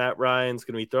that Matt Ryan's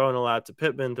going to be throwing a lot to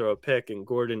Pittman, throw a pick, and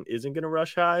Gordon isn't going to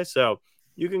rush high. So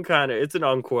you can kind of, it's an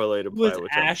uncorrelated play, was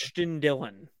which I'm. Ashton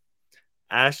Dillon.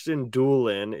 Ashton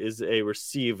Doolin is a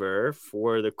receiver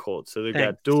for the Colts. So they've Thanks,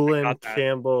 got I Doolin, got that.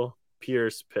 Campbell,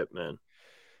 Pierce, Pittman.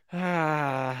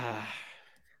 Ah,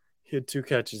 He had 2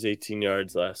 catches, 18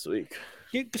 yards last week.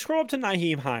 you scroll up to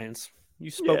Naheem Hines.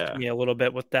 You spoke to Yeah. me a little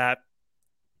bit with that.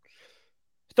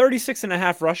 36 and a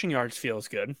half rushing yards feels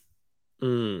good.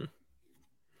 Mm.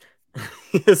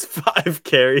 He has 5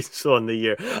 carries on the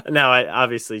year. Now,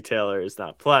 obviously, Taylor is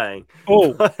not playing.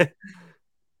 Oh, But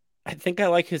I think I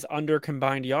like his under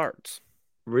combined yards.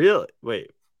 really?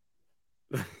 Wait.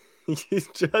 You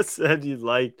just said you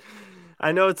liked.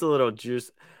 I know it's a little juice.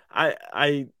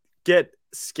 I get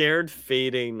scared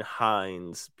fading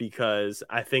Hines because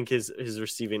I think his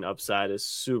receiving upside is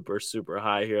super, super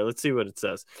high here. Let's see what it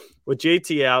says. With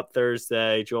JT out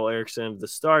Thursday, Joel Erickson of the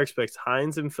Star expects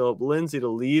Hines and Philip Lindsay to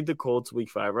lead the Colts week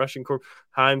 5 rushing corps.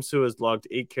 Hines, who has logged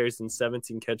 8 carries and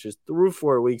 17 catches through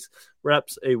 4 weeks,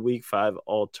 reps a week 5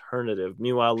 alternative.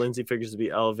 Meanwhile, Lindsay figures to be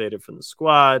elevated from the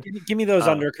squad. Give me those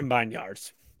under combined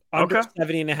yards. Under Okay.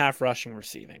 70.5 rushing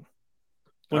receiving.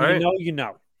 When All right. you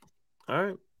know. All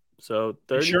right. So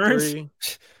 33.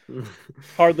 Insurance?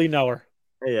 Hardly know her.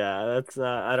 Yeah, that's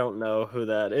not. I don't know who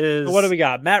that is. So what do we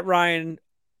got? Matt Ryan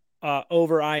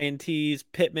over INTs,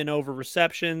 Pittman over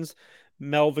receptions,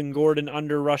 Melvin Gordon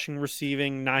under rushing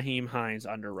receiving, Nyheim Hines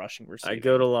under rushing receiving. I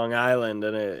go to Long Island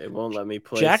and it won't let me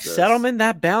play. Jack Settleman,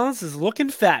 that balance is looking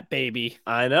fat, baby.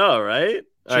 I know, right?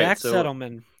 Jack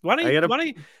Settleman. Why don't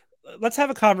you let's have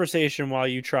a conversation while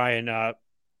you try and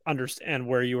understand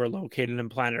where you are located in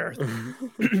planet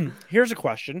Earth. Here's a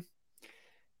question.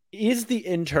 Is the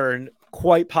intern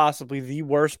quite possibly the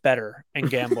worst bettor and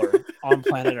gambler on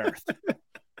planet Earth?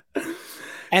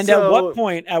 And at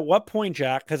what point,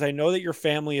 Jack, because I know that your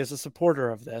family is a supporter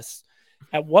of this,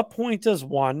 at what point does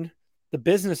the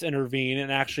business intervene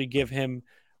and actually give him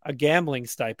a gambling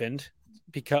stipend?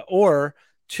 Or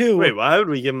two, wait, why would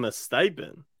we give him a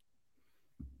stipend?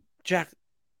 Jack,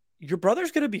 your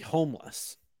brother's going to be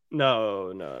homeless.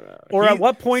 No. Or at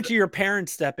what point do your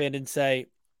parents step in and say,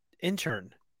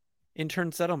 intern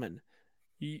Settleman,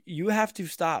 you have to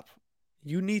stop.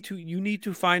 You need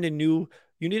to find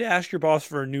you need to ask your boss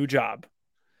for a new job.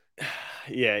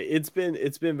 Yeah, it's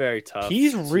been very tough.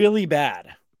 He's really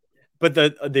bad. But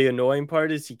the annoying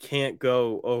part is he can't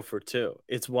go 0 for 2.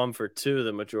 It's 1 for 2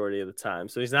 the majority of the time.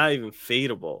 So he's not even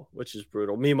fadeable, which is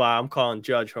brutal. Meanwhile, I'm calling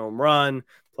Judge home run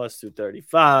plus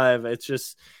 235. It's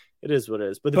just, it is what it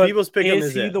is. But the people's pick him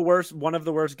is he the worst, one of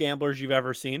the worst gamblers you've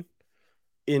ever seen?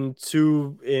 In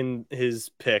his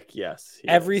pick, yes.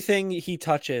 Everything he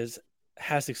touches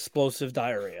has explosive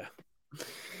diarrhea.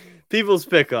 People's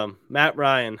pick him. Matt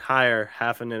Ryan, higher,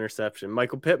 half an interception.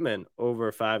 Michael Pittman,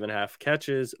 over 5.5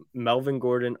 catches. Melvin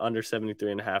Gordon, under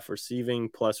 73.5 receiving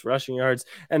plus rushing yards.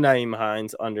 And Nyheim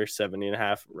Hines, under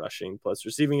 70.5 rushing plus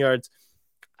receiving yards.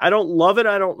 I don't love it.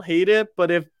 I don't hate it, but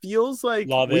it feels like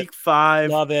week 5.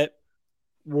 Love it.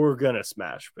 We're going to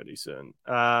smash pretty soon.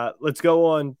 Let's go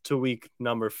on to week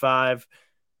number 5.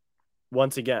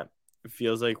 Once again, it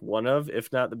feels like one of,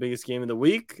 if not the biggest game of the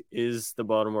week, is the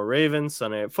Baltimore Ravens,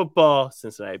 Sunday Night Football,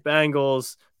 Cincinnati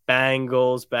Bengals.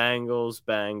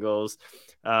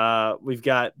 We've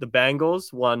got the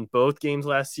Bengals won both games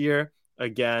last year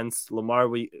against Lamar.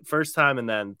 First time, and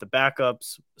then the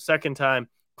backups second time.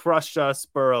 Crushed us.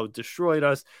 Burrow destroyed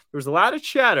us. There was a lot of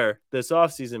chatter this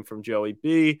offseason from Joey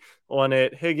B on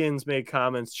it. Higgins made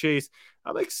comments. Chase,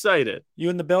 I'm excited.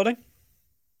 You in the building?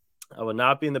 I will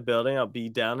not be in the building. I'll be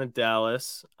down in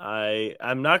Dallas.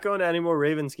 I'm not going to any more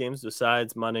Ravens games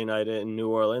besides Monday night in New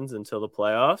Orleans until the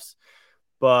playoffs.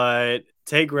 But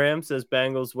Tay Graham says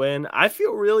Bengals win. I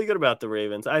feel really good about the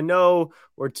Ravens. I know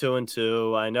we're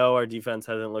 2-2. I know our defense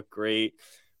hasn't looked great.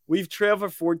 We've trailed for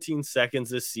 14 seconds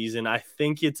this season. I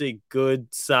think it's a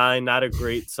good sign, not a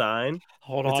great sign.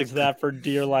 Hold on to that for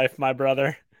dear life, my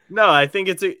brother. No, I think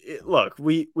look,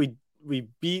 we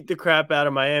beat the crap out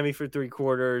of Miami for 3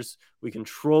 quarters. We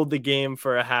controlled the game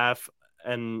for a half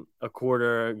and a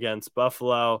quarter against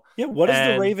Buffalo. Yeah, what is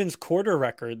the Ravens' quarter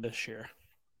record this year?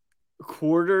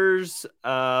 Quarters,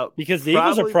 because the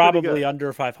Eagles are probably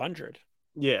under 500.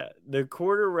 Yeah, the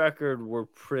quarter record were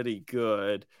pretty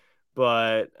good.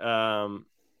 But I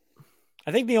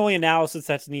think the only analysis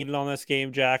that's needed on this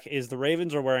game, Jack, is the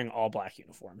Ravens are wearing all black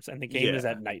uniforms, and the game is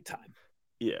at nighttime.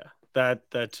 Yeah,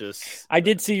 that just. I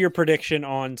did see your prediction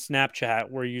on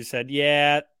Snapchat where you said,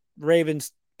 "Yeah,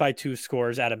 Ravens by 2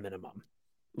 scores at a minimum."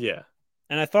 Yeah,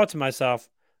 and I thought to myself,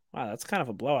 "Wow, that's kind of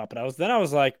a blowout." But I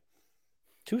was like,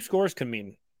 2 scores could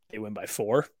mean they win by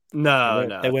 4.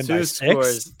 No, they win by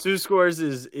 6. 2 scores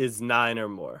is 9 or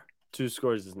more. 2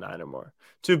 scores is 9 or more.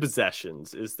 2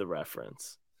 possessions is the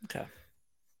reference. Okay.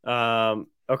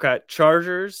 Okay.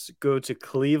 Chargers go to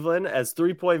Cleveland as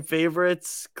 3-point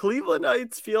favorites. Cleveland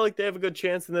Knights feel like they have a good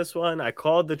chance in this one. I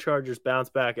called the Chargers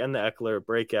bounce back and the Eckler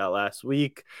breakout last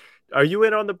week. Are you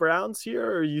in on the Browns here,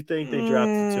 or you think they dropped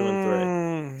to 2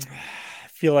 and 3? I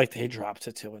feel like they dropped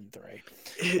to 2 and 3.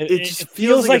 It just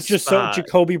feels like just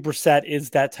Jacoby Brissett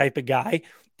is that type of guy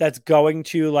that's going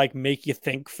to like make you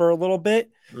think for a little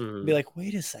bit. Be Mhm. like,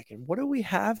 wait a second, what do we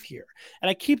have here? And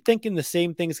I keep thinking the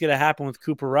same thing's going to happen with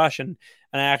Cooper Rush, and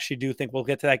I actually do think we'll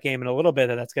get to that game in a little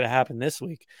bit, and that's going to happen this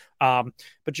week. But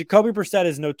Jacoby Brissett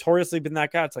has notoriously been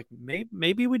that guy. It's like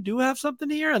maybe we do have something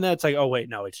here, and then it's like, oh wait,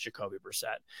 no, it's Jacoby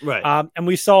Brissett. Right. And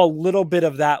we saw a little bit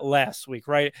of that last week,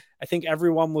 right? I think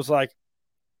everyone was like,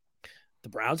 the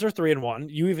Browns are 3-1.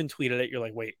 You even tweeted it. You're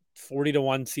like, wait,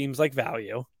 40-1 seems like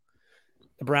value.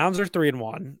 The Browns are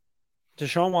 3-1.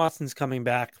 Deshaun Watson's coming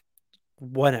back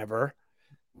whenever.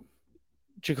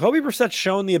 Jacoby Brissett's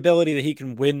shown the ability that he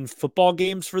can win football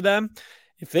games for them.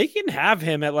 If they can have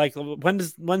him at like,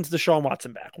 when's Deshaun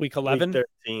Watson back? Week 11? Week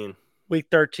 13. Week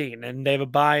 13. And they have a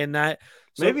bye in that.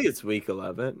 So, maybe it's week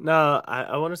 11. No,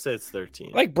 I want to say it's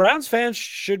 13. Like Browns fans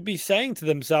should be saying to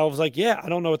themselves, like, yeah, I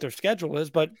don't know what their schedule is,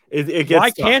 but it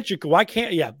gets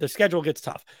the schedule gets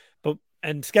tough.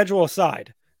 And schedule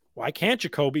aside, why can't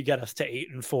Jacoby get us to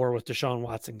 8-4 with Deshaun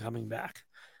Watson coming back?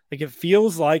 Like it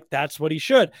feels like that's what he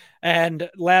should. And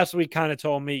last week kind of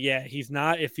told me, yeah, he's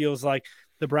not. It feels like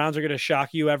the Browns are going to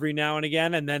shock you every now and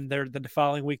again, and then the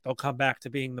following week they'll come back to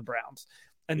being the Browns.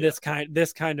 And this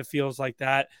kind of feels like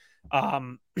that,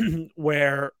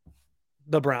 where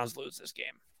the Browns lose this game.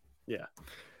 Yeah.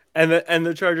 And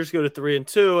the Chargers go to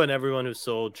 3-2, and everyone who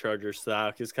sold Chargers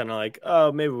stock is kind of like,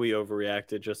 oh, maybe we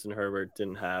overreacted. Justin Herbert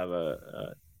didn't have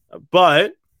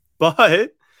but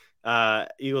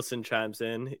Eagleson chimes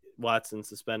in. Watson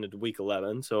suspended week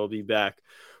 11, so he'll be back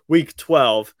week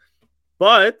 12.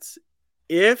 But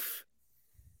if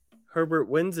Herbert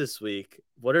wins this week,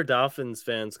 what are Dolphins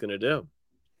fans going to do?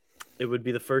 It would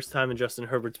be the first time in Justin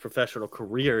Herbert's professional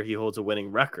career he holds a winning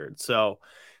record. So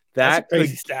that's a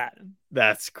crazy stat.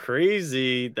 That's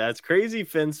crazy. That's crazy,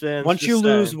 Fins fans. Once you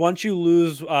lose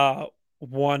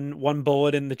one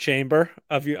bullet in the chamber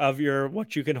of your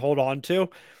what you can hold on to,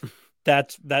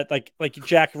 that like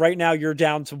Jack, right now you're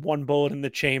down to one bullet in the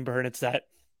chamber, and it's that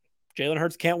Jalen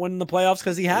Hurts can't win in the playoffs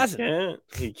because he hasn't.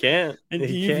 He can't. And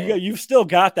you've still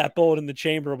got that bullet in the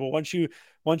chamber, but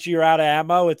once you're out of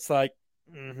ammo, it's like,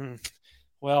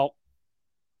 well,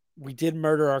 we did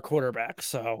murder our quarterback,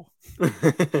 so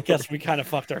I guess we kind of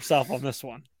fucked ourselves on this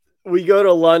one. We go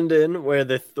to London, where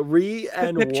the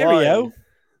 3-1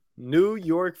 New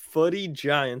York Footy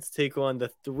Giants take on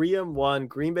the 3-1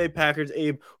 Green Bay Packers.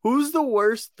 Abe, who's the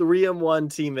worst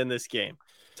 3-1 team in this game?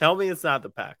 Tell me it's not the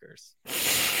Packers.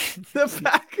 The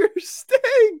Packers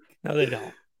stink. No, they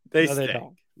don't. They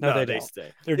don't. They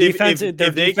stink. Their defense, if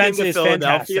they came to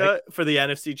Philadelphia fantastic. For the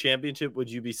NFC Championship, would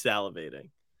you be salivating?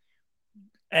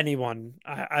 Anyone.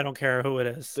 I don't care who it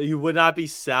is. So you would not be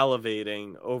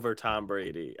salivating over Tom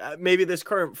Brady. Maybe this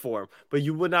current form, but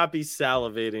you would not be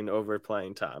salivating over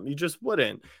playing Tom. You just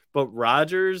wouldn't. But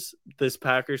Rodgers, this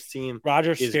Packers team,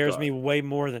 Rodgers scares me way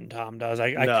more than Tom does.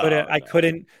 I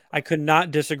could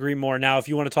not disagree more. Now, if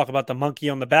you want to talk about the monkey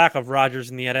on the back of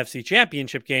Rodgers in the NFC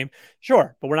Championship game,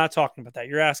 sure, but we're not talking about that.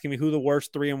 You're asking me who the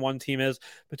worst 3-1 team is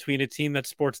between a team that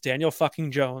sports Daniel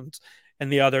fucking Jones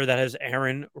and the other that has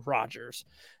Aaron Rodgers.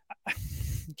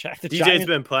 Jack, DJ's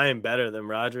been playing better than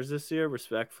Rodgers this year,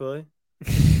 respectfully.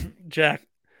 Jack,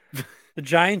 the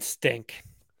Giants stink.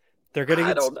 They're going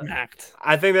to get smacked.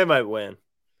 I think they might win.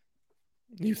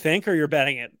 You think, or you're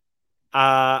betting it?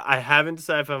 I haven't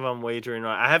decided if I'm wagering.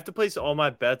 I have to place all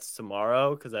my bets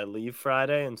tomorrow because I leave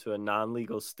Friday into a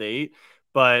non-legal state.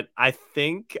 But I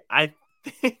think that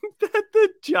the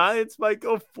Giants might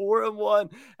go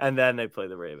 4-1, and then they play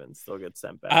the Ravens. They'll get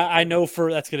sent back. I know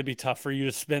that's going to be tough for you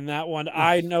to spin that one.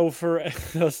 I know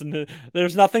listen,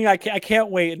 there's nothing I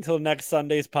can't wait until next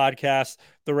Sunday's podcast.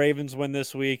 The Ravens win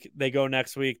this week. They go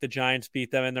next week. The Giants beat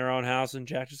them in their own house, and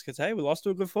Jack just gets, hey, we lost to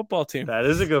a good football team. That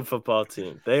is a good football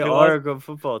team. They are a good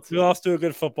football team. We lost to a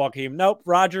good football team. Nope.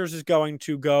 Rodgers is going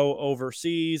to go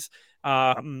overseas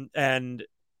and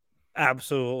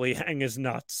absolutely hang his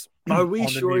nuts. Are we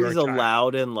sure he's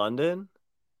allowed in London?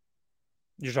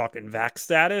 You're talking vax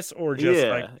status or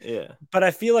just yeah. But I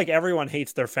feel like everyone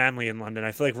hates their family in London.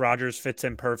 I feel like Rodgers fits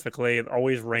in perfectly. It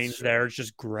always rains there. It's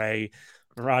just gray.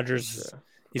 Rodgers,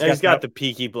 he's got the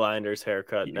Peaky Blinders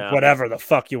haircut now. Whatever the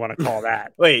fuck you want to call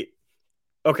that. Wait.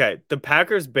 Okay. The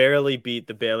Packers barely beat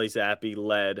the Bailey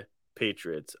Zappi-led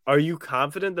Patriots. Are you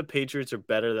confident the Patriots are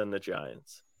better than the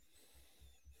Giants?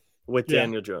 With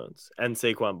Daniel Jones and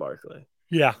Saquon Barkley.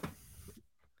 Yeah.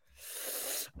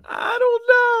 I don't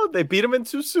know. They beat him in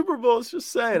 2 Super Bowls, just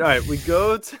saying. All right, we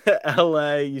go to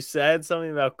LA. You said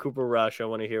something about Cooper Rush. I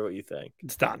want to hear what you think.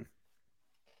 It's done.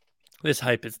 This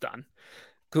hype is done.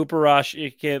 Cooper Rush,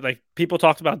 people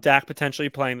talked about Dak potentially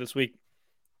playing this week.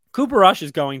 Cooper Rush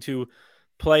is going to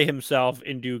play himself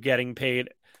into getting paid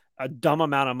a dumb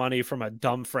amount of money from a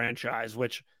dumb franchise,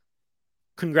 which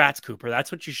congrats, Cooper.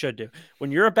 That's what you should do.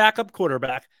 When you're a backup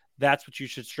quarterback, that's what you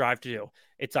should strive to do.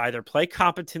 It's either play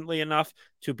competently enough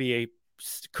to be a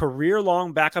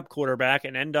career-long backup quarterback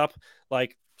and end up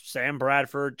like Sam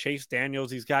Bradford, Chase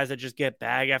Daniels, these guys that just get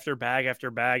bag after bag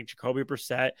after bag, Jacoby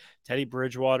Brissett, Teddy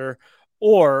Bridgewater,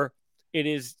 or it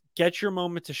is get your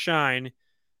moment to shine.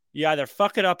 You either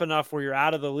fuck it up enough where you're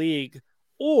out of the league,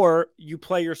 or you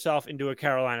play yourself into a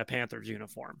Carolina Panthers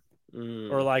uniform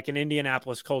or like an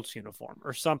Indianapolis Colts uniform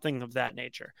or something of that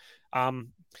nature.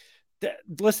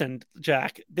 Listen,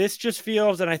 Jack, this just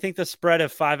feels, and I think the spread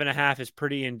of 5.5 is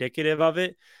pretty indicative of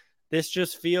it. This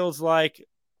just feels like,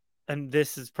 and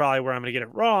this is probably where I'm going to get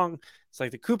it wrong. It's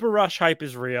like the Cooper Rush hype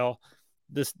is real.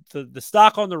 The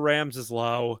stock on the Rams is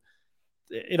low.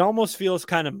 It almost feels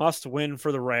kind of must win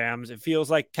for the Rams. It feels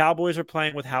like Cowboys are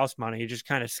playing with house money, just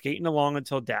kind of skating along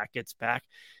until Dak gets back.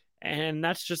 And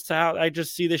that's just how I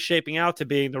just see this shaping out to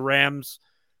be. The Rams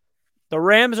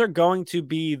are going to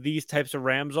be these types of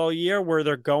Rams all year, where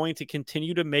they're going to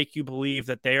continue to make you believe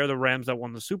that they are the Rams that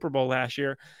won the Super Bowl last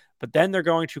year. But then they're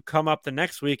going to come up the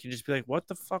next week and just be like, what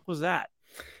the fuck was that?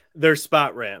 They're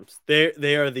spot Rams.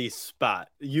 They are the spot.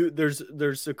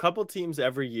 There's a couple teams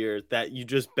every year that you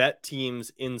just bet teams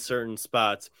in certain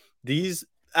spots. These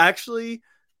actually,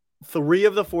 3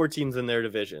 of the 4 teams in their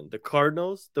division, the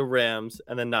Cardinals, the Rams,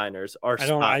 and the Niners are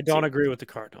spot I don't teams. agree with the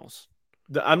Cardinals.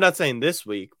 I'm not saying this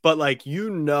week, but like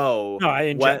general.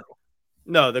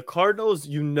 No, the Cardinals,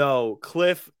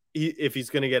 Cliff, if he's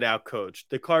going to get out coached,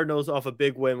 the Cardinals off a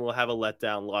big win will have a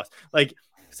letdown loss. Like,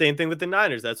 same thing with the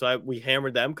Niners. That's why we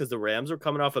hammered them, because the Rams are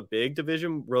coming off a big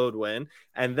division road win.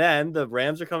 And then the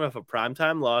Rams are coming off a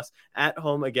primetime loss at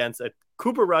home against a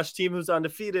Cooper Rush team who's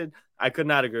undefeated. I could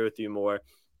not agree with you more.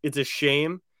 It's a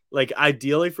shame. Like,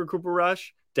 ideally for Cooper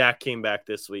Rush, Dak came back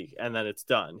this week, and then it's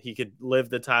done. He could live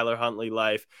the Tyler Huntley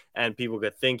life, and people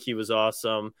could think he was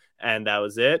awesome, and that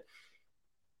was it.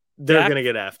 They're going to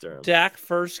get after him. Dak,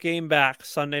 first game back,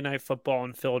 Sunday Night Football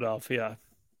in Philadelphia.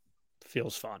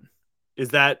 Feels fun. Is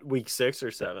that week 6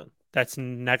 or 7? That's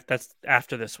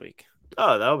after this week.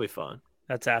 Oh, that'll be fun.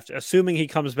 That's after, assuming he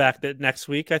comes back next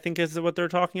week, I think is what they're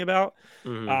talking about.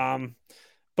 Mm-hmm.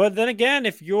 But then again,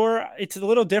 it's a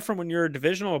little different when you're a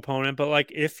divisional opponent. But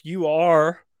like, if you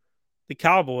are the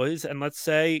Cowboys, and let's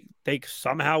say they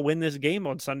somehow win this game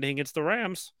on Sunday against the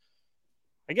Rams,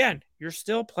 again, you're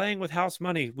still playing with house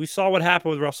money. We saw what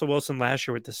happened with Russell Wilson last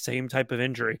year with the same type of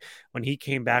injury when he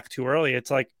came back too early. It's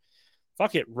like,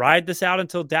 fuck it, ride this out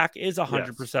until Dak is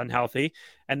 100% healthy,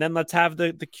 and then let's have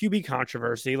the QB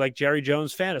controversy like Jerry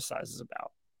Jones fantasizes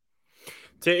about.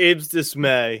 To Abe's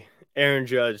dismay, Aaron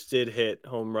Judge did hit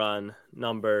home run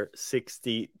number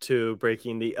 62,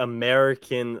 breaking the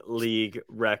American League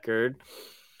record.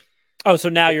 Oh, so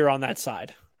now you're on that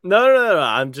side. No.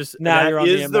 I'm just, now you're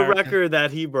on the record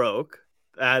that he broke.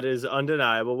 That is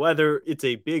undeniable. Whether it's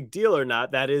a big deal or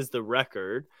not, that is the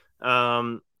record.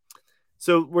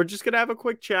 So we're just going to have a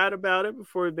quick chat about it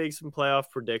before we make some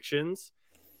playoff predictions.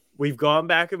 We've gone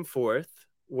back and forth.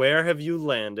 Where have you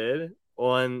landed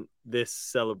on this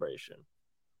celebration?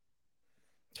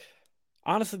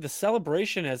 Honestly, the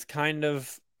celebration has kind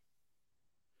of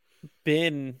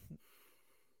been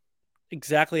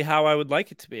exactly how I would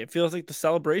like it to be. It feels like the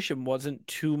celebration wasn't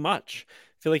too much.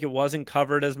 I feel like it wasn't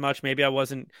covered as much. Maybe I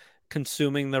wasn't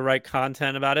consuming the right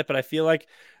content about it, but I feel like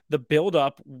the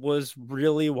buildup was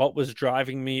really what was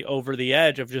driving me over the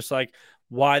edge of just like,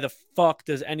 why the fuck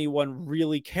does anyone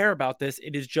really care about this?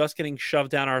 It is just getting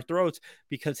shoved down our throats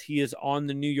because he is on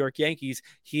the New York Yankees.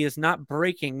 He is not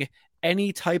breaking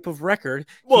any type of record.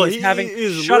 Well, he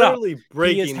is literally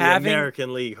breaking the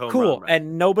American League home run.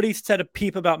 And nobody said a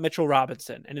peep about Mitchell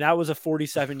Robinson, and that was a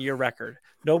 47-year record.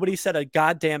 Nobody said a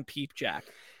goddamn peep, Jack.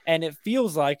 And it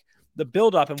feels like the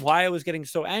buildup, and why I was getting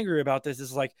so angry about this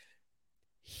is like,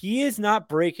 he is not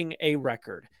breaking a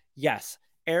record. Yes,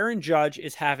 Aaron Judge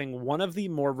is having one of the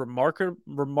more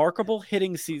remarkable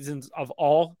hitting seasons of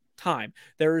all time.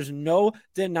 There is no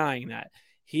denying that.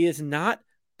 He is not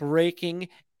breaking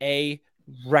a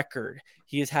record.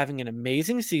 He is having an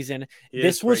amazing season.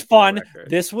 This was fun.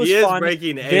 This was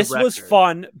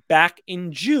fun back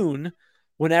in June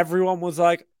when everyone was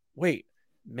like, wait,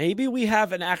 maybe we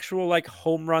have an actual like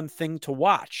home run thing to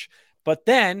watch. But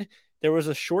then there was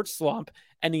a short slump,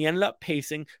 and he ended up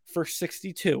pacing for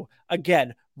 62.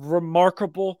 Again,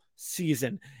 remarkable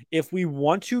season. If we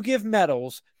want to give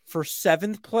medals for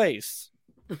 7th place,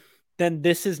 then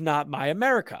this is not my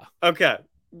America. Okay,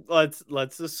 let's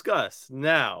discuss.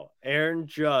 Now, Aaron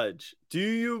Judge, do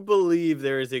you believe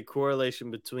there is a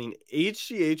correlation between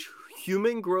HGH,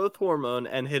 human growth hormone,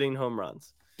 and hitting home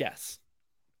runs? Yes.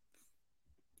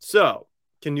 So,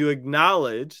 can you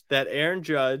acknowledge that Aaron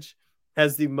Judge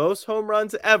has the most home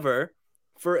runs ever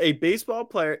for a baseball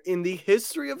player in the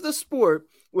history of the sport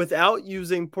without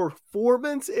using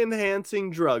performance enhancing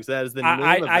drugs? That is the name of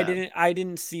that. I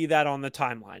didn't see that on the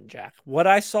timeline, Jack. What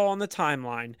I saw on the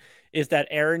timeline is that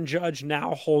Aaron Judge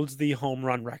now holds the home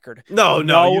run record. No,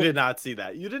 you did not see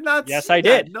that. You did not Yes, see I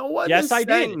that. did. No one Yes, is I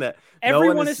saying did. that.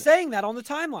 Everyone is saying that on the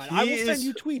timeline. I will send is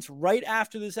you tweets right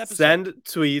after this episode. Send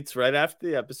tweets right after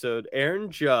the episode.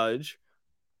 Aaron Judge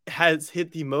has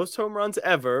hit the most home runs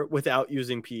ever without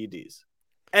using PEDs.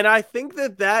 And I think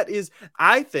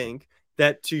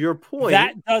that to your point,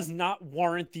 that does not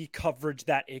warrant the coverage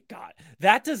that it got.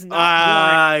 That does not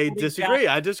I disagree.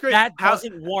 I disagree. That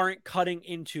doesn't warrant cutting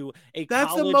into a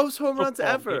That's the college most home runs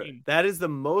football ever. game. That is the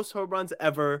most home runs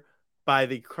ever by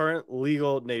the current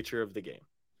legal nature of the game.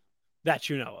 That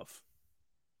you know of.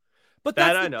 But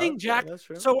that's That the I know. thing, Jack. Yeah, that's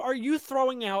true. So are you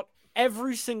throwing out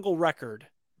every single record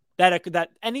that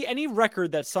any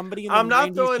record that somebody in the I'm not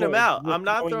 90s throwing them holds, out. you're I'm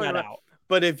not throwing them out.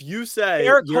 But if you say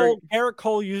Garrett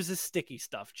Cole uses sticky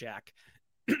stuff, Jack,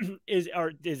 is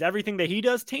everything that he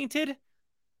does tainted?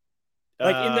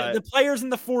 Like in the players in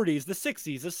the 40s, the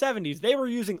 60s, the 70s, they were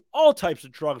using all types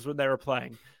of drugs when they were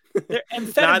playing.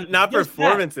 not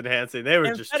performance enhancing. They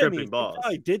were just tripping balls. They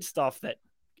probably did stuff that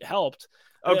helped.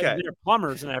 Okay, they're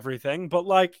plumbers and everything,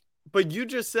 but you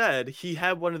just said he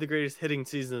had one of the greatest hitting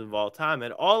seasons of all time,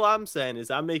 and all I'm saying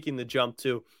is I'm making the jump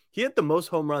to he hit the most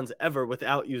home runs ever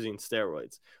without using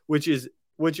steroids, which is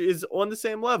on the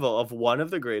same level of one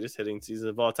of the greatest hitting seasons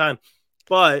of all time.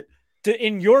 But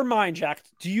in your mind, Jack,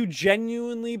 do you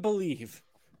genuinely believe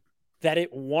that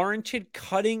it warranted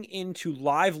cutting into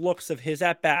live looks of his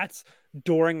at-bats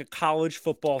during a college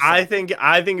football season?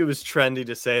 I think it was trendy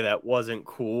to say that wasn't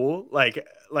cool. Like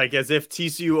as if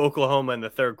TCU Oklahoma in the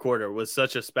third quarter was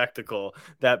such a spectacle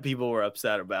that people were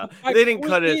upset about. They didn't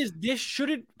cut it. This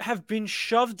shouldn't have been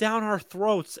shoved down our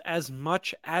throats as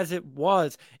much as it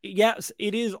was. Yes,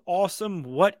 it is awesome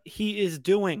what he is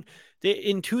doing.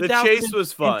 In 2000, the chase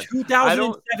was fun. In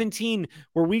 2017,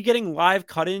 were we getting live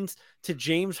cut-ins to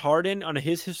James Harden on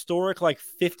his historic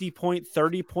 50-point,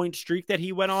 30-point streak that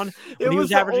he went on? It was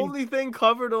the only thing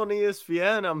covered on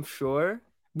ESPN, I'm sure.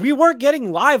 We weren't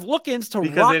getting live look-ins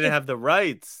because they didn't have the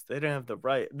rights. They didn't have the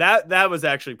right. That was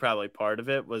actually probably part of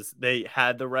it. Was they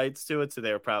had the rights to it, so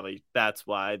they were that's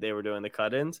why they were doing the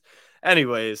cut-ins.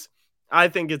 Anyways, I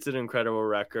think it's an incredible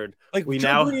record. Drew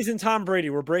Brees and Tom Brady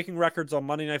were breaking records on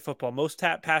Monday Night Football, most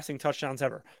passing touchdowns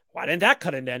ever. Why didn't that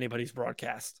cut into anybody's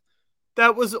broadcast?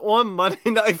 That was on Monday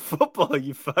Night Football,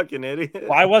 you fucking idiot.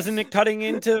 Why wasn't it cutting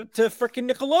into freaking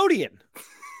Nickelodeon?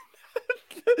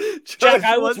 Jack,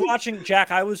 I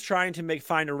was trying to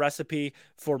find a recipe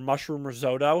for mushroom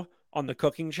risotto on the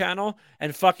cooking channel,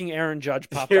 and fucking Aaron Judge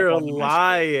popped up. You're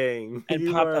lying.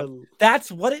 And popped up. That's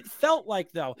what it felt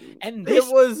like, though. And it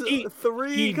was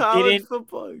three college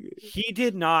football games. He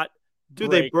did not.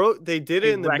 Dude, they did it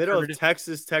in the middle of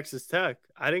Texas Tech.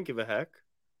 I didn't give a heck.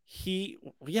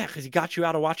 Because he got you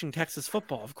out of watching Texas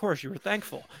football. Of course, you were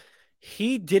thankful.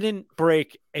 He didn't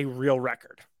break a real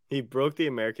record. He broke the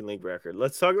American League record.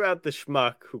 Let's talk about the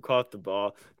schmuck who caught the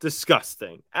ball.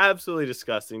 Disgusting. Absolutely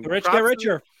disgusting. The rich get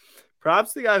richer.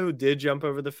 Props to the guy who did jump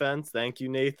over the fence. Thank you,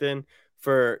 Nathan,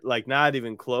 for not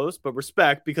even close, but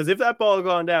respect, because if that ball had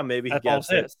gone down, maybe he gets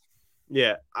it.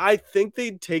 Yeah, I think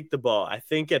they'd take the ball. I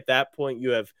think at that point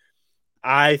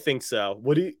I think so.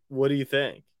 What do you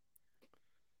think?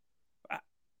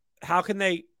 How can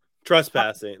they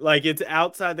trespassing? It's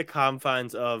outside the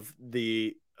confines of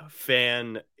the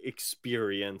fan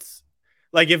experience.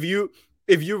 If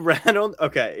you ran on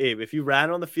Abe, if you ran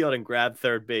on the field and grabbed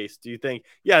third base, do you think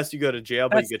yes you go to jail,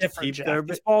 but you get to keep third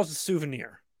base? This ball is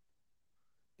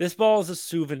a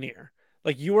souvenir.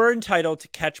 You are entitled to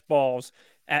catch balls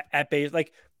at base.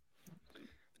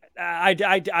 I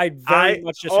very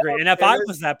much disagree. And if I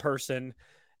was that person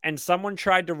and someone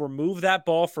tried to remove that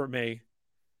ball from me,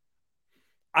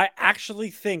 I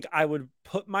actually think I would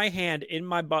put my hand in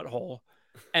my butthole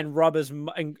and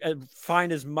and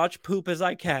find as much poop as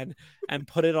I can and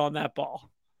put it on that ball.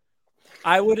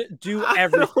 I would do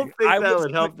everything. I don't think that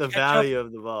would help the value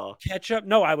of the ball. Ketchup?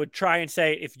 No, I would try and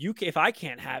say if I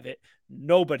can't have it,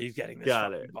 nobody's getting this.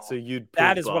 Got it. Ball. So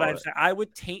that is what I'm saying. I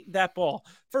would taint that ball.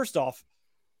 First off,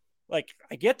 I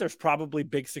get there's probably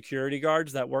big security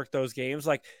guards that work those games.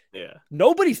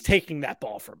 Nobody's taking that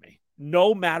ball from me,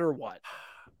 no matter what.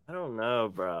 I don't know,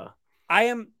 bro.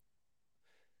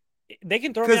 They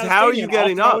can throw me out of how are you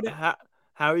getting up?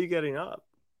 How are you getting up?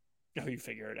 No, you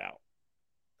figure it out.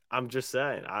 I'm just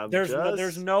saying. There's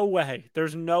no way.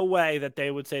 There's no way that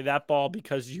they would say that ball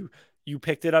because you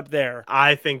picked it up there.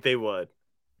 I think they would.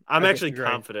 I'm I actually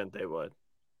disagree. confident they would.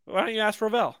 Why don't you ask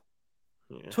Rovell?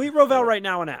 Yeah. Tweet Rovell right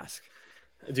now and ask.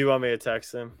 Do you want me to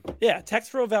text him? Yeah,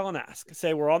 text Rovell and ask.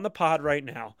 Say we're on the pod right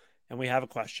now and we have a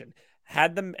question.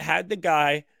 Had the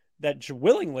guy that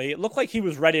willingly, it looked like he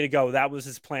was ready to go. That was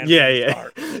his plan. Yeah.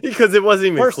 Because it wasn't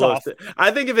even First close. Off,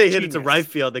 I think if they hit it to genius. right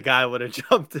field, the guy would have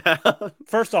jumped out.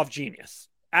 First off, genius.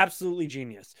 Absolutely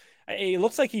genius. It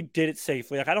looks like he did it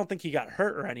safely. Like I don't think he got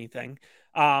hurt or anything.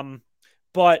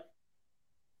 But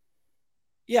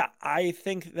yeah, I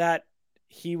think that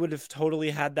he would have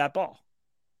totally had that ball.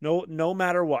 No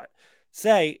matter what.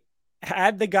 Say,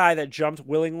 had the guy that jumped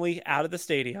willingly out of the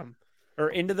stadium or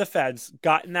into the fence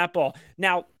gotten that ball.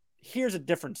 Now, here's a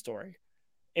different story.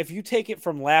 If you take it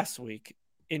from last week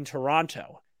in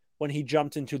Toronto, when he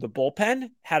jumped into the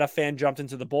bullpen, had a fan jumped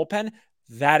into the bullpen,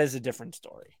 that is a different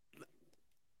story.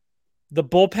 The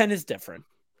bullpen is different.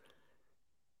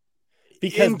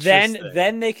 Because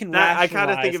then they can rationalize. I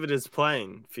kind of think of it as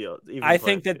playing field. I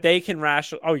think that they can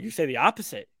rationalize. Oh, you say the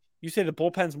opposite. You say the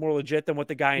bullpen's more legit than what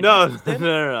the guy in No.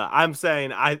 I'm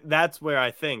saying that's where I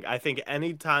think. I think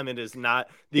anytime it is not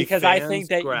the because fans' I think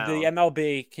that ground, the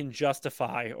MLB can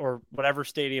justify, or whatever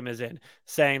stadium is in,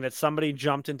 saying that somebody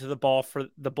jumped into the ball for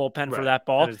the bullpen for that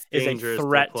ball is a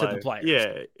threat to the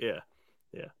players. Yeah.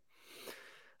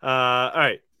 All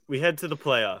right. We head to the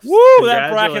playoffs. Woo!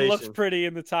 That bracket looks pretty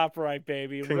in the top right,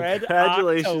 baby. Red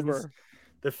October.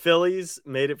 The Phillies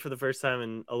made it for the first time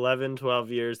in 11, 12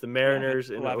 years. The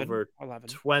Mariners in over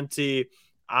 20.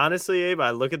 Honestly, Abe, I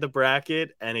look at the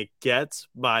bracket and it gets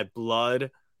my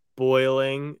blood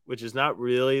boiling, which is not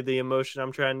really the emotion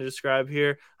I'm trying to describe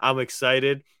here. I'm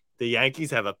excited. The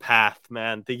Yankees have a path,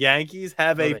 man. The Yankees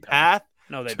have a path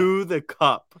to the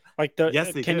cup. Like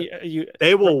yes, they do.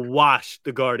 They will wash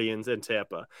the Guardians in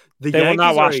Tampa. They will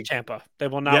not wash Tampa. They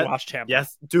will not wash Tampa.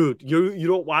 Yes, dude, you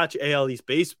don't watch AL East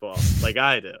baseball like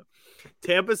I do.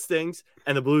 Tampa stinks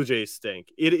and the Blue Jays stink.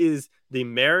 It is the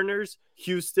Mariners,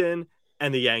 Houston,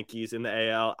 and the Yankees in the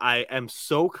AL. I am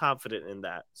so confident in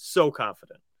that. So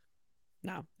confident.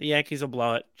 No, the Yankees will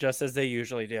blow it just as they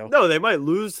usually do. No, they might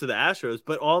lose to the Astros,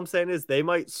 but all I'm saying is they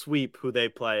might sweep who they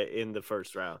play in the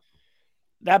first round.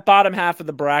 That bottom half of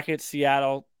the bracket,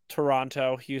 Seattle,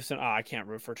 Toronto, Houston. Oh, I can't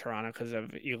root for Toronto because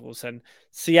of Eagles. And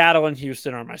Seattle and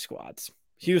Houston are my squads.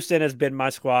 Houston has been my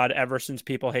squad ever since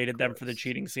people hated them for the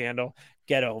cheating scandal.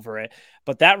 Get over it.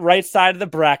 But that right side of the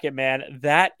bracket, man,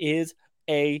 that is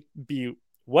a beaut.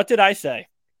 What did I say?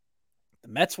 The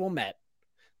Mets will Met.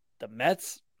 The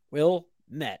Mets will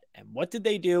Met. And what did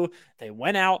they do? They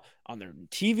went out on their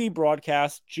TV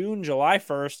broadcast July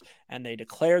 1st, and they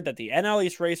declared that the NL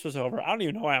East race was over. I don't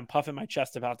even know why I'm puffing my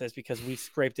chest about this because we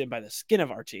scraped it by the skin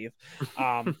of our teeth.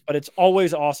 But it's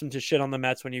always awesome to shit on the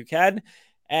Mets when you can.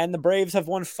 And the Braves have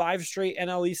won 5 straight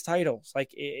NL East titles.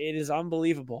 Like, it is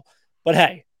unbelievable. But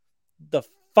hey, the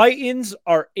Fightins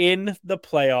are in the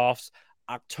playoffs.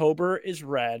 October is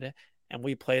red, and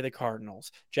we play the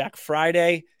Cardinals. Jack,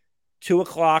 Friday,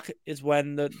 2:00 is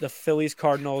when the Phillies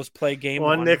Cardinals play game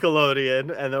one. On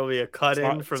Nickelodeon, and there'll be a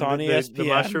cut-in from the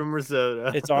mushroom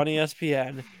risotto. It's on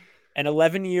ESPN. And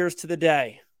 11 years to the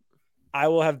day, I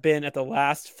will have been at the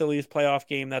last Phillies playoff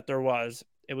game that there was.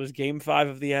 It was Game 5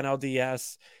 of the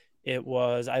NLDS. It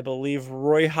was, I believe,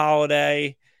 Roy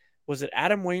Halladay. Was it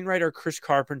Adam Wainwright or Chris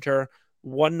Carpenter?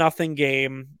 1-0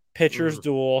 game, pitcher's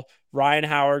duel. Ryan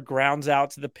Howard grounds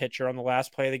out to the pitcher on the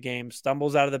last play of the game,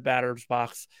 stumbles out of the batter's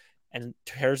box, and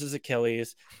tears his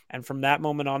Achilles. And from that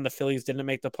moment on, the Phillies didn't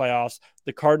make the playoffs.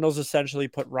 The Cardinals essentially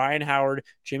put Ryan Howard,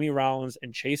 Jimmy Rollins,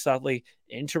 and Chase Utley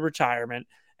into retirement.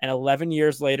 And 11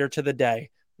 years later to the day,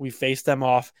 we faced them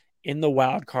off in the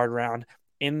wild card round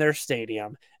in their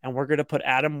stadium. And we're going to put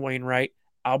Adam Wainwright,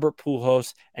 Albert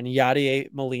Pujols, and Yadier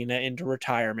Molina into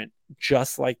retirement,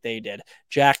 just like they did.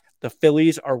 Jack, the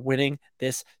Phillies are winning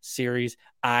this series.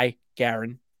 I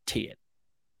guarantee it.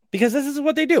 Because this is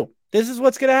what they do. This is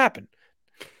what's going to happen.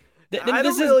 I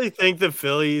don't really think the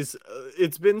Phillies,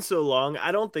 it's been so long,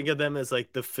 I don't think of them as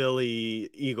like the Philly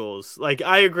Eagles. Like,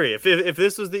 I agree. If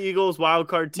this was the Eagles wild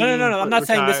card team. No. I'm not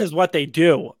saying this is what they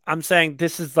do. I'm saying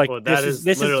this is like, this is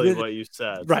literally what you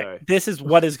said. Right. Sorry. This is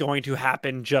what is going to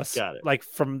happen just like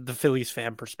from the Phillies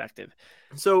fan perspective.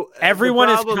 So everyone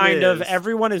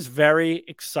is very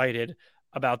excited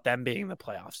about them being in the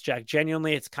playoffs. Jack,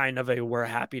 genuinely, it's kind of a we're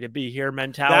happy to be here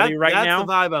mentality right now. That's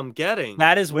the vibe I'm getting.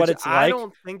 That is what it's like.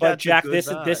 Don't think but Jack, this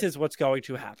is what's going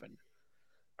to happen.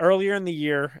 Earlier in the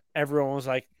year, everyone was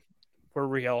like, We're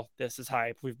real. This is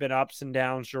hype. We've been ups and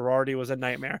downs. Girardi was a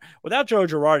nightmare. Without Joe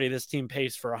Girardi, this team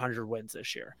paced for 100 wins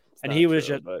this year. It's And not he was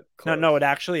true, just but no, close. it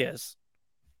actually is.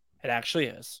 It actually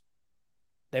is.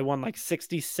 They won like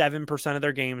 67% of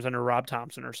their games under Rob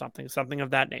Thompson or something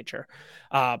of that nature.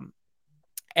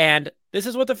 And this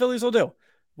is what the Phillies will do.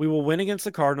 We will win against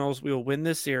the Cardinals. We will win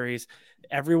this series.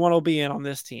 Everyone will be in on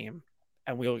this team,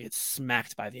 and we will get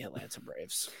smacked by the Atlanta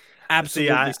Braves.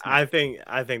 Absolutely. See, I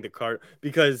think the card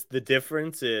because the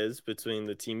difference is between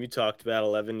the team you talked about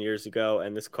 11 years ago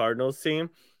and this Cardinals team,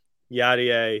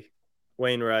 Yadier,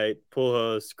 Wainwright,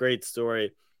 Pujols, great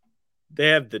story. They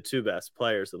have the two best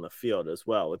players on the field as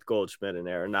well with Goldschmidt and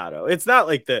Arenado. It's not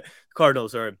like the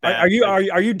Cardinals are a bad.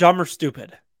 Are you dumb or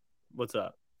stupid? What's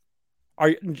up?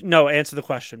 Answer the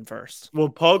question first. Well,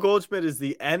 Paul Goldschmidt is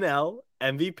the NL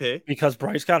MVP because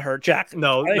Bryce got hurt. Jack,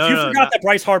 no, if you forgot that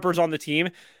Bryce Harper's on the team,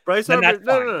 Bryce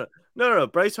Harper, no.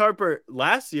 Bryce Harper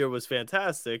last year was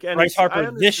fantastic, and Bryce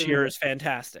Harper this year is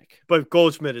fantastic. But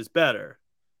Goldschmidt is better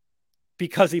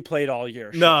because he played all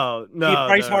year. Sure.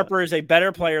 Bryce Harper is a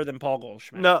better player than Paul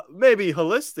Goldschmidt. No, maybe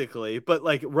holistically, but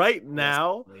like right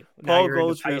now, Paul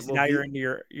Goldschmidt. Now you're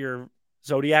into your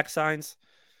zodiac signs.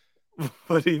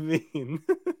 What do you mean?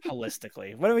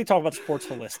 Holistically. When do we talk about sports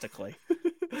holistically?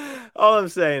 All I'm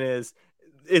saying is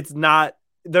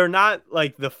they're not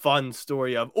like the fun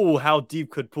story of, oh, how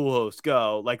deep could Pujols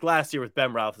go? Like last year with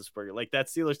Ben Roethlisberger. Like that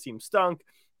Steelers team stunk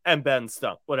and Ben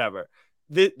stunk, whatever.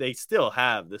 They still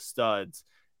have the studs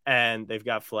and they've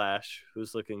got Flash,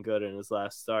 who's looking good in his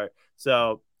last start.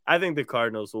 So I think the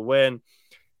Cardinals will win.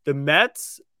 The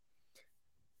Mets,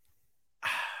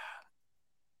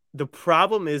 the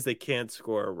problem is they can't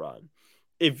score a run.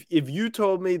 If you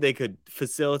told me they could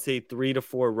facilitate 3 to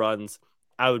 4 runs,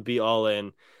 I would be all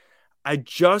in. I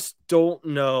just don't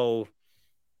know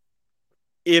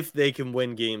if they can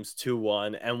win games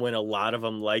 2-1 and win a lot of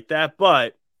them like that.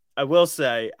 But I will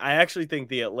say, I actually think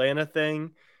the Atlanta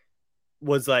thing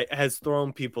has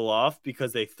thrown people off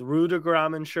because they threw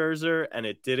DeGrom and Scherzer and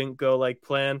it didn't go like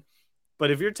planned. But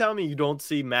if you're telling me you don't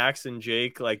see Max and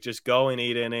Jake like just going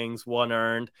 8 innings, 1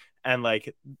 earned, and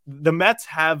like the Mets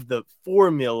have the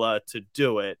formula to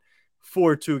do it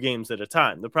for 2 games at a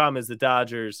time. The problem is the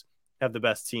Dodgers have the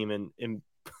best team in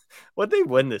what they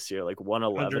win this year, like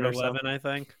 111 or something. I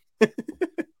think.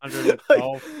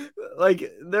 112.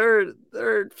 like they're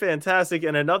fantastic.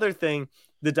 And another thing,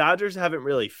 the Dodgers haven't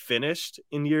really finished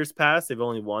in years past. They've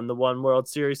only won the one World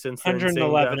Series since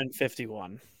 111 and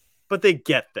 51. But they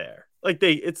get there. Like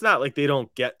it's not like they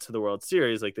don't get to the World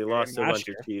Series. Like they lost to a bunch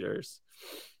of cheaters.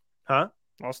 Huh?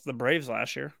 Lost to the Braves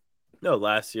last year. No,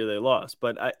 last year they lost.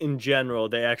 But in general,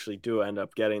 they actually do end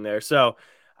up getting there. So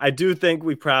I do think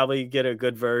we probably get a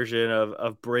good version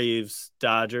of Braves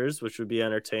Dodgers, which would be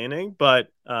entertaining. But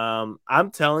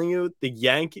I'm telling you, the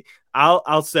Yankees,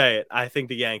 I'll say it. I think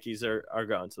the Yankees are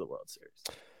going to the World Series.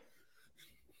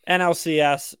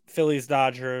 NLCS, Phillies,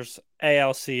 Dodgers,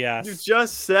 ALCS. You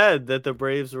just said that the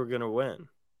Braves were going to win.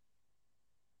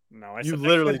 No, I you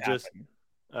literally just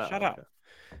shut up.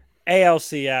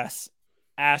 ALCS,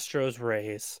 Astros,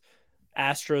 Rays,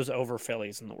 Astros over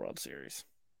Phillies in the World Series.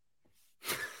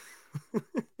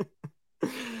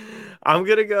 I'm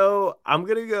gonna go.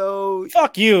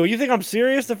 Fuck you! You think I'm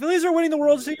serious? The Phillies are winning the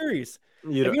World Series.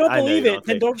 If you don't believe it,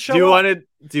 then don't show up.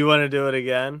 Do you want to do it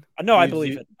again? No, I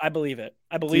believe it. I believe it.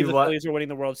 I believe the Phillies are winning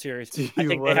the World Series. I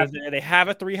think they have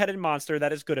a 3-headed monster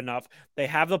that is good enough. They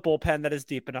have the bullpen that is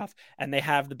deep enough, and they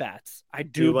have the bats. I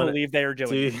do believe they are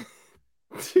doing it.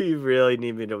 Do you really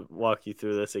need me to walk you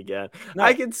through this again? No.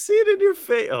 I can see it in your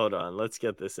face. Hold on, let's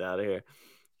get this out of here.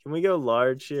 Can we go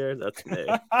large here? That's me.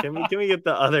 Can we get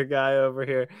the other guy over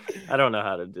here? I don't know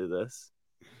how to do this.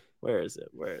 Where is it?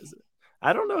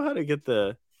 I don't know how to get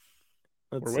the.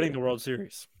 We're winning the World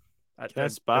Series. Can I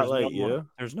spotlight you?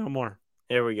 There's no more.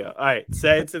 Here we go. All right,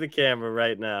 say it to the camera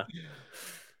right now.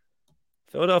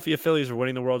 Philadelphia Phillies are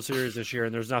winning the World Series this year,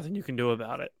 and there's nothing you can do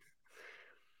about it.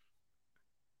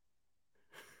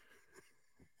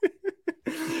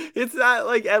 It's not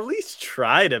like at least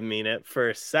try to mean it for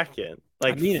a second.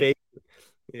 Like fake.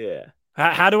 Yeah.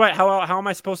 How am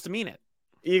I supposed to mean it?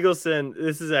 Eagleson,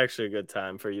 this is actually a good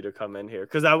time for you to come in here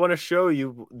because I want to show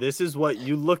you this is what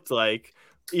you looked like.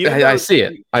 I see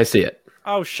it.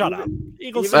 Oh, shut up.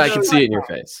 Eagleson, I can see it in your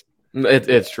face.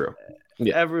 It's true.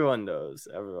 Yeah. Everyone knows.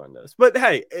 But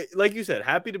hey, like you said,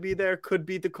 happy to be there. Could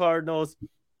beat the Cardinals.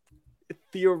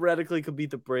 Theoretically could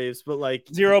beat the Braves, but like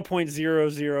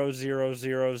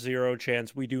 0.00000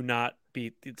 chance we do not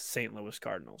beat the St. Louis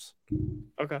Cardinals.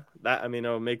 Okay.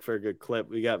 It'll make for a good clip.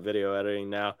 We got video editing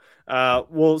now.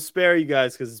 We'll spare you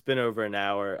guys because it's been over an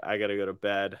hour. I got to go to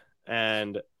bed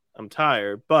and I'm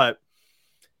tired. But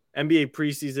NBA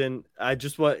preseason, I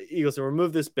just want Eagles to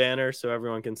remove this banner so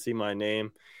everyone can see my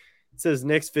name. It says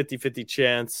Knicks 50-50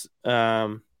 chance.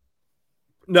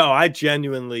 No, I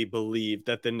genuinely believe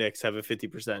that the Knicks have a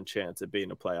 50% chance at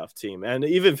being a playoff team, and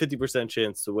even 50%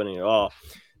 chance to winning it all.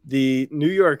 The New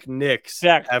York Knicks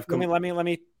Zach, have let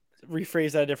me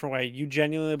rephrase that a different way. You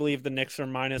genuinely believe the Knicks are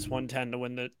minus 110 to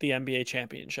win the NBA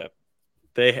championship?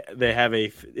 they have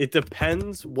it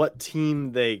depends what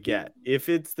team they get. If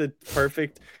it's the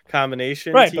perfect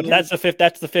combination, Right, team, but that's the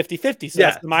 50-50, so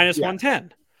that's the minus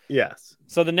 110. Yes.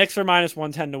 So the Knicks are minus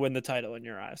 110 to win the title in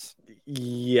your eyes.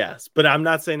 Yes, but I'm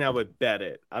not saying I would bet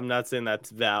it. I'm not saying that's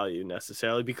value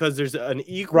necessarily because there's an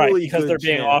equally right because good they're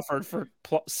being chance. offered for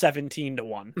 17 to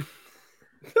 1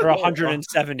 or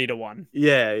 170 to 1.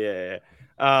 Yeah.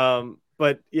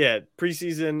 But yeah,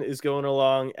 preseason is going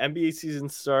along. NBA season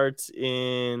starts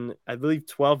in, I believe,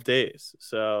 12 days,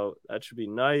 so that should be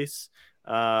nice.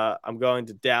 I'm going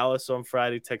to Dallas on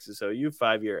Friday, Texas OU,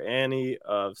 5-year Annie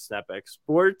of Snapback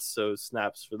Sports. So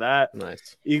snaps for that.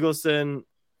 Nice. Eagleson,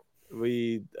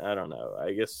 I don't know.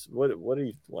 I guess what do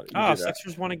you want?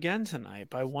 Sixers won again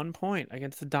tonight by 1 point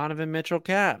against the Donovan Mitchell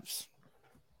Cavs.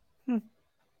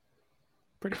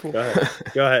 Pretty cool. Go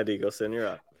ahead, Eagleson.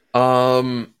 You're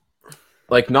up.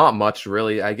 Like not much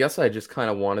really. I guess I just kind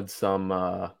of wanted some.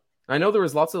 I know there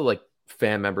was lots of like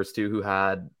fan members too who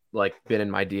had like been in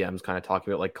my DMs kind of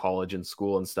talking about like college and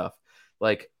school and stuff.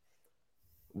 Like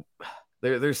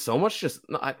there's so much just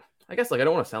I guess like I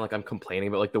don't want to sound like I'm complaining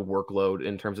about like the workload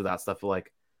in terms of that stuff, but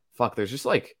like fuck, there's just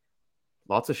like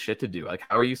lots of shit to do. Like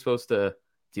how are you supposed to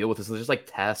deal with this? There's just like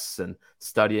tests and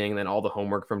studying and then all the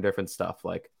homework from different stuff.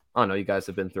 Like I don't know, you guys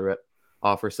have been through it.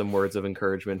 Offer some words of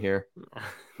encouragement here.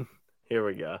 Here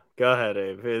we go. Go ahead,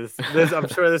 Abe. I'm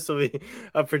sure this will be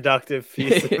a productive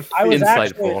piece. I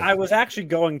was actually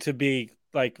going to be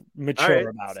like mature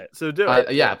about it. So do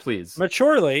it. Yeah, please.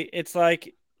 Maturely, it's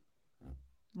like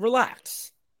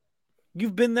relax.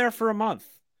 You've been there for a month.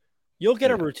 You'll get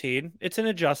a routine. It's an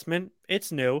adjustment.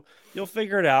 It's new. You'll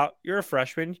figure it out. You're a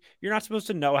freshman. You're not supposed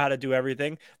to know how to do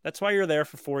everything. That's why you're there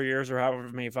for 4 years or however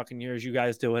many fucking years you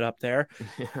guys do it up there.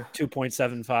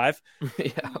 2.75.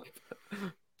 Yeah.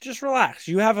 Just relax.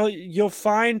 You'll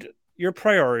find your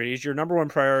priorities. Your number one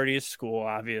priority is school,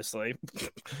 obviously.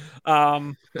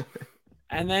 And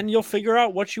then you'll figure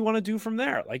out what you want to do from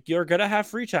there. Like you're going to have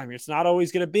free time. It's not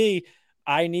always going to be,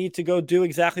 I need to go do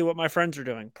exactly what my friends are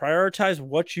doing. Prioritize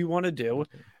what you want to do.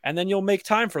 And then you'll make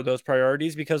time for those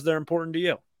priorities because they're important to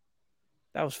you.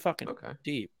 That was fucking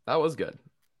deep. That was good.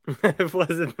 It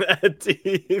wasn't that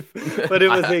deep, but it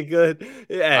was a good.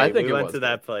 Yeah, I think we it went was to good.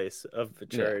 that place of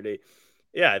maturity.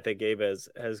 Yeah, I think Gabe has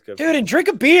good. Dude, and drink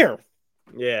a beer.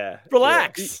 Yeah.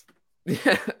 Relax.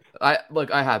 Yeah. I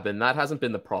have been. That hasn't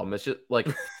been the problem. It's just like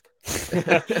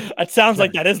it sounds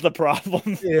like that is the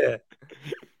problem. Yeah.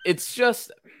 It's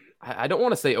just I don't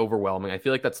want to say overwhelming. I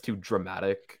feel like that's too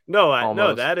dramatic.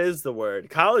 No, that is the word.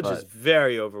 College is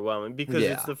very overwhelming because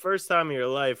it's the first time in your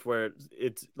life where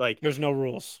it's like there's no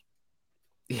rules.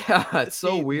 Yeah, it's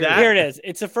so weird. Here it is.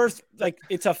 It's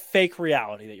it's a fake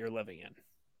reality that you're living in.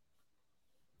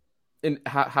 And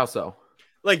how so?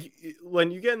 Like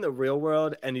when you get in the real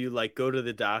world and you like go to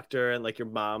the doctor and like your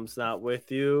mom's not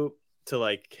with you to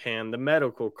like hand the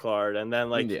medical card and then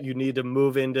like you need to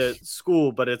move into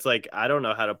school, but it's like I don't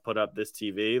know how to put up this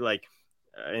TV. Like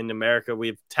in America we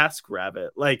have TaskRabbit,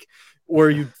 like or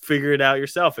you figure it out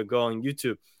yourself and go on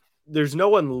YouTube. There's no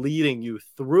one leading you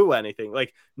through anything.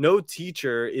 Like no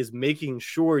teacher is making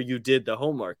sure you did the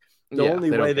homework. The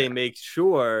only way they make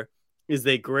sure is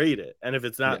they grade it, and if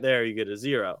it's not there, you get a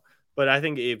 0. But I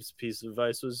think Abe's piece of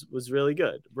advice was really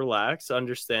good. Relax,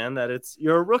 understand that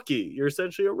you're a rookie. You're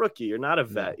essentially a rookie. You're not a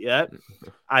vet yet.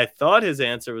 I thought his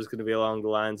answer was going to be along the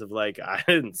lines of like, I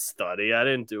didn't study, I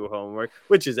didn't do homework,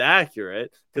 which is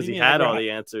accurate because he had all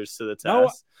the answers to the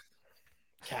test.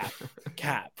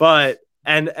 Cap. But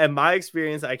and my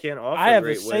experience, I can't offer. I have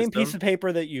great the same wisdom. piece of paper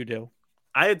that you do.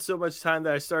 I had so much time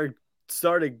that I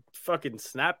started fucking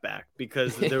Snapback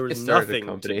because there was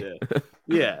nothing to do.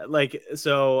 Yeah, like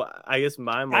so I guess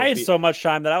mine I had so much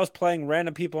time that I was playing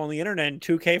random people on the internet in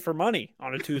 2K for money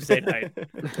on a Tuesday night.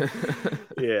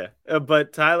 Yeah,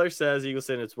 but Tyler says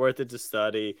Eagleson it's worth it to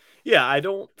study. Yeah, I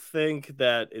don't think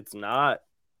that it's not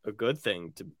a good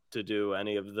thing to do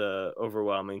any of the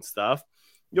overwhelming stuff.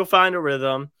 You'll find a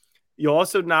rhythm. You'll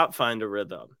also not find a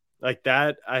rhythm. Like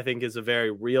that, I think, is a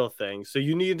very real thing. So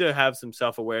you need to have some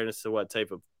self-awareness to what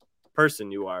type of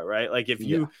person you are, right? Like if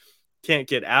you can't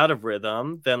get out of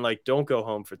rhythm, then like don't go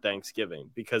home for Thanksgiving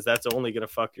because that's only going to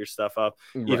fuck your stuff up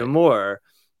even more.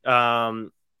 And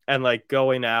like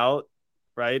going out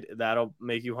right? That'll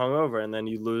make you hungover, and then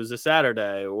you lose a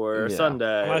Saturday or a Yeah.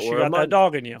 Sunday Unless you or a got that Monday.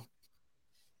 dog in you.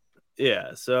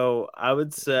 Yeah, so I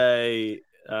would say,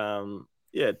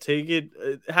 take it,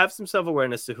 have some self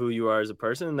awareness to who you are as a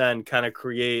person, and then kind of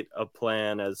create a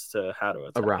plan as to how to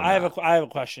attack. Around I have that. a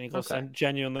question, Eagles. Okay.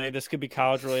 Genuinely, this could be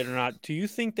college related or not. Do you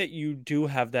think that you do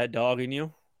have that dog in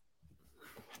you?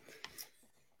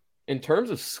 In terms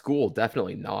of school,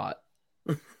 definitely not.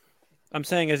 I'm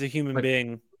saying as a human Like-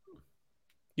 being,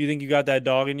 do you think you got that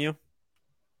dog in you?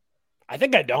 I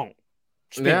think I don't.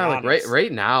 Just being Yeah, like honest.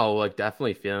 right now, like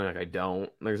definitely feeling like I don't.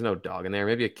 There's no dog in there.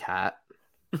 Maybe a cat.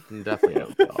 Definitely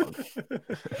no dog.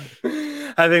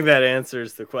 I think that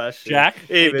answers the question. Jack,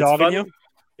 Abe, any dog in you?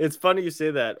 It's funny you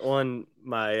say that. On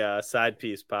my side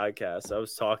piece podcast, I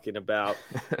was talking about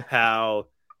how,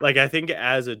 like, I think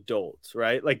as adults,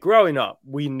 right? Like growing up,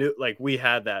 we knew, like, we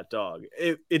had that dog.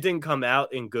 It didn't come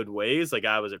out in good ways. Like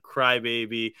I was a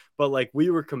crybaby, but like we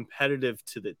were competitive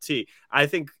to the T. I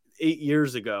think 8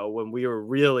 years ago, when we were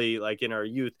really like in our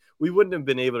youth, we wouldn't have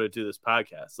been able to do this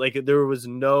podcast. Like there was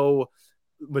no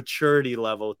maturity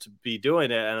level to be doing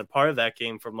it. And a part of that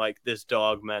came from like this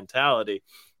dog mentality.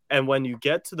 And when you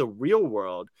get to the real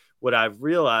world, what I've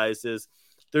realized is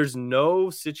there's no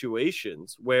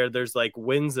situations where there's like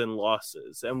wins and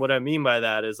losses. And what I mean by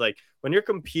that is like when you're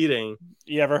competing,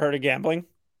 You ever heard of gambling?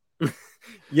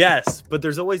 yes, but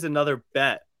there's always another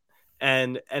bet.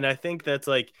 And I think that's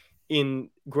like in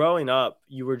growing up,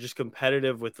 you were just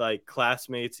competitive with like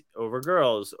classmates over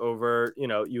girls, over,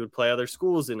 you would play other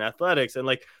schools in athletics. And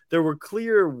like there were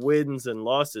clear wins and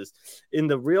losses. In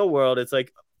the real world, it's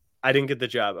like, I didn't get the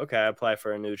job. Okay, I apply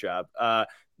for a new job.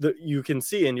 You can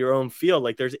see in your own field,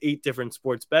 like there's 8 different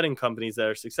sports betting companies that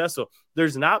are successful.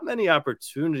 There's not many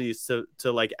opportunities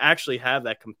to like actually have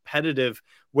that competitive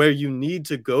where you need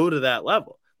to go to that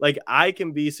level. Like I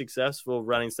can be successful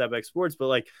running Stepback Sports, but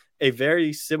like a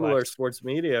very similar sports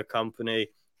media company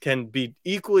can be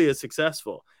equally as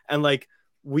successful. And like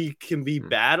we can be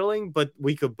battling, but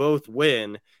we could both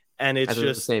win. And it's at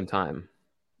the same time.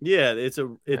 Yeah,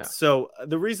 so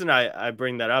the reason I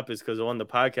bring that up is because on the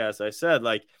podcast I said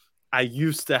like I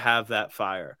used to have that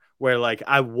fire where like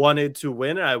I wanted to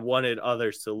win and I wanted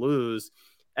others to lose.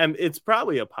 And it's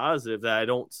probably a positive that I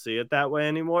don't see it that way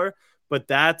anymore. But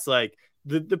that's like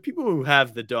the people who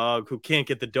have the dog who can't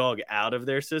get the dog out of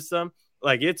their system.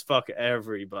 Like it's fuck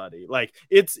everybody. Like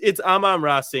it's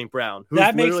Amon-Ra St. Brown.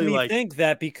 That makes me think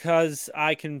that because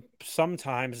I can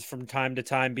sometimes from time to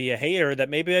time be a hater, that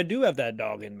maybe I do have that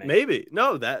dog in me. Maybe.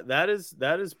 No, that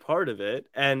is part of it.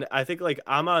 And I think like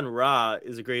Amon-Ra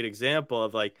is a great example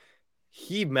of like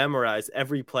he memorized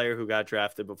every player who got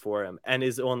drafted before him and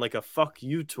is on like a fuck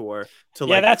you tour to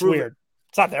like that's weird.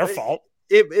 It's not their fault.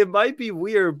 It might be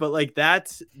weird, but like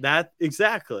that's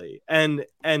exactly. And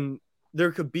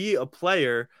there could be a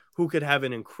player who could have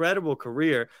an incredible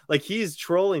career. Like he's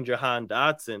trolling Jahan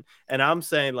Dotson. And I'm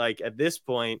saying like at this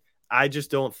point, I just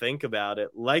don't think about it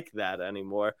like that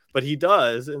anymore, but he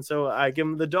does. And so I give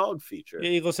him the dog feature.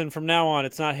 Yeah, listen, from now on,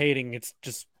 it's not hating. It's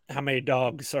just how many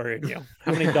dogs are in you.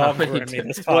 How many dogs were in me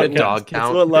this podcast? Dog count.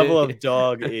 It's what level of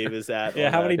dog Abe is at.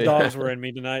 Yeah, how many dogs were in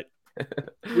me tonight?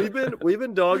 We've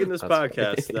been dogging this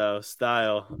podcast funny. Though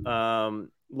style.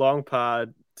 Long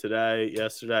pod today,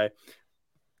 yesterday.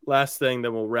 Last thing,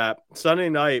 then we'll wrap. Sunday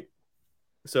night.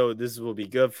 So this will be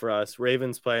good for us.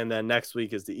 Ravens play, and then next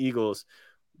week is the Eagles.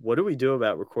 What do we do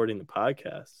about recording the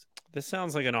podcast? This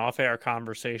sounds like an off-air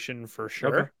conversation for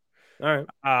sure. Okay. All right.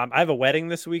 I have a wedding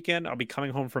this weekend. I'll be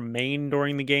coming home from Maine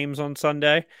during the games on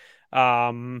Sunday.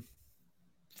 Figure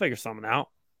something out.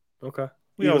 Okay.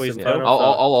 We always do. I'll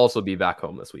also be back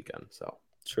home this weekend. So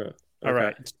true. Okay. All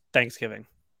right. It's Thanksgiving,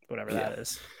 whatever that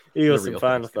is. Eagles, some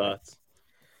final thoughts.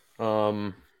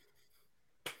 I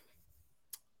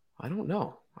don't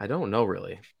know.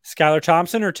 Really. Skylar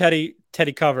Thompson or Teddy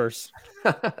Covers?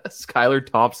 Skylar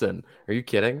Thompson. Are you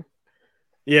kidding?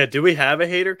 Yeah. Do we have a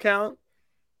hater count?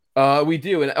 We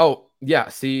do. And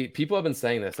see, people have been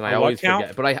saying this and I always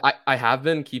forget, but I have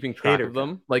been keeping track of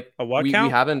them. Like a what we count?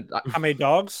 We haven't. How many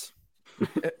dogs?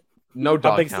 No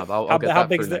dog count. How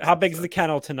big's the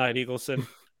kennel tonight, Eagleson?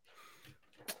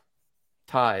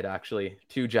 Tied, actually.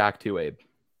 2 Jack, 2 Abe.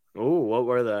 Oh, what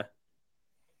were they?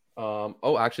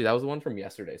 Actually, that was the one from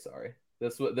yesterday. Sorry,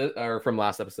 this or from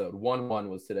last episode. 1-1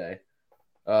 was today.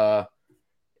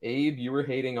 Abe, you were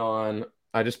hating on.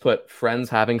 I just put friends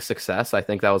having success. I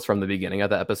think that was from the beginning of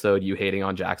the episode. You hating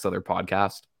on Jack's other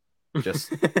podcast.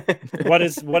 Just what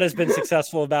has been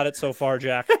successful about it so far,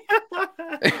 Jack?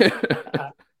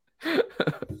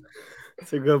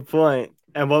 That's a good point.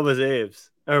 And what was Abe's?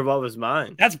 Or what was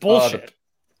mine? That's bullshit.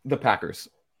 The Packers.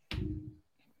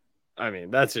 I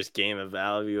mean, that's just game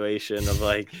evaluation of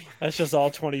like. That's just all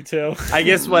 22. I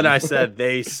guess when I said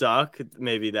they suck,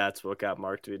 maybe that's what got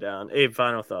Mark to be down. Abe,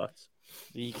 final thoughts.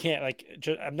 You can't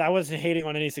I wasn't hating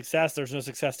on any success. There's no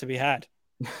success to be had.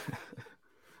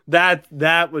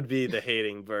 That would be the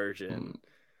hating version.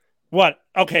 What?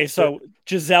 Okay, so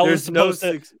Giselle is supposed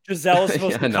to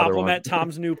Yeah, compliment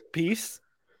Tom's new piece.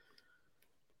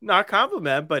 Not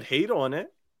compliment, but hate on it.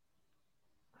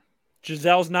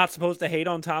 Giselle's not supposed to hate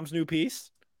on Tom's new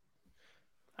piece.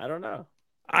 I don't know.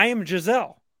 I am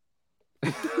Giselle.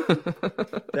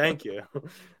 Thank you.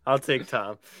 I'll take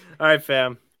Tom. All right,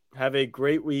 fam. Have a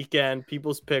great weekend.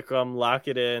 People's Pick'em. Lock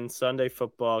it in. Sunday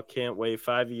football. Can't wait.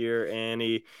 5-year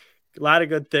Annie. A lot of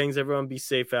good things. Everyone be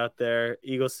safe out there.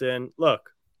 Eagleson,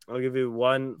 look, I'll give you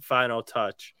one final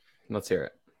touch. Let's hear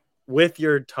it. With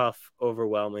your tough,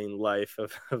 overwhelming life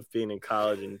of being in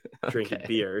college and drinking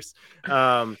beers,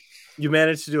 you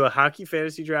managed to do a hockey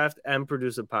fantasy draft and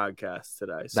produce a podcast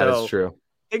today. So that is true.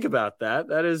 Think about that.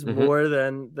 That is more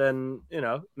than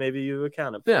maybe you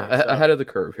accounted for. Yeah, ahead of the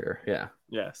curve here. Yeah.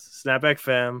 Yes. Snapback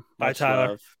fam. Bye, Much Tyler.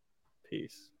 love.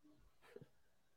 Peace.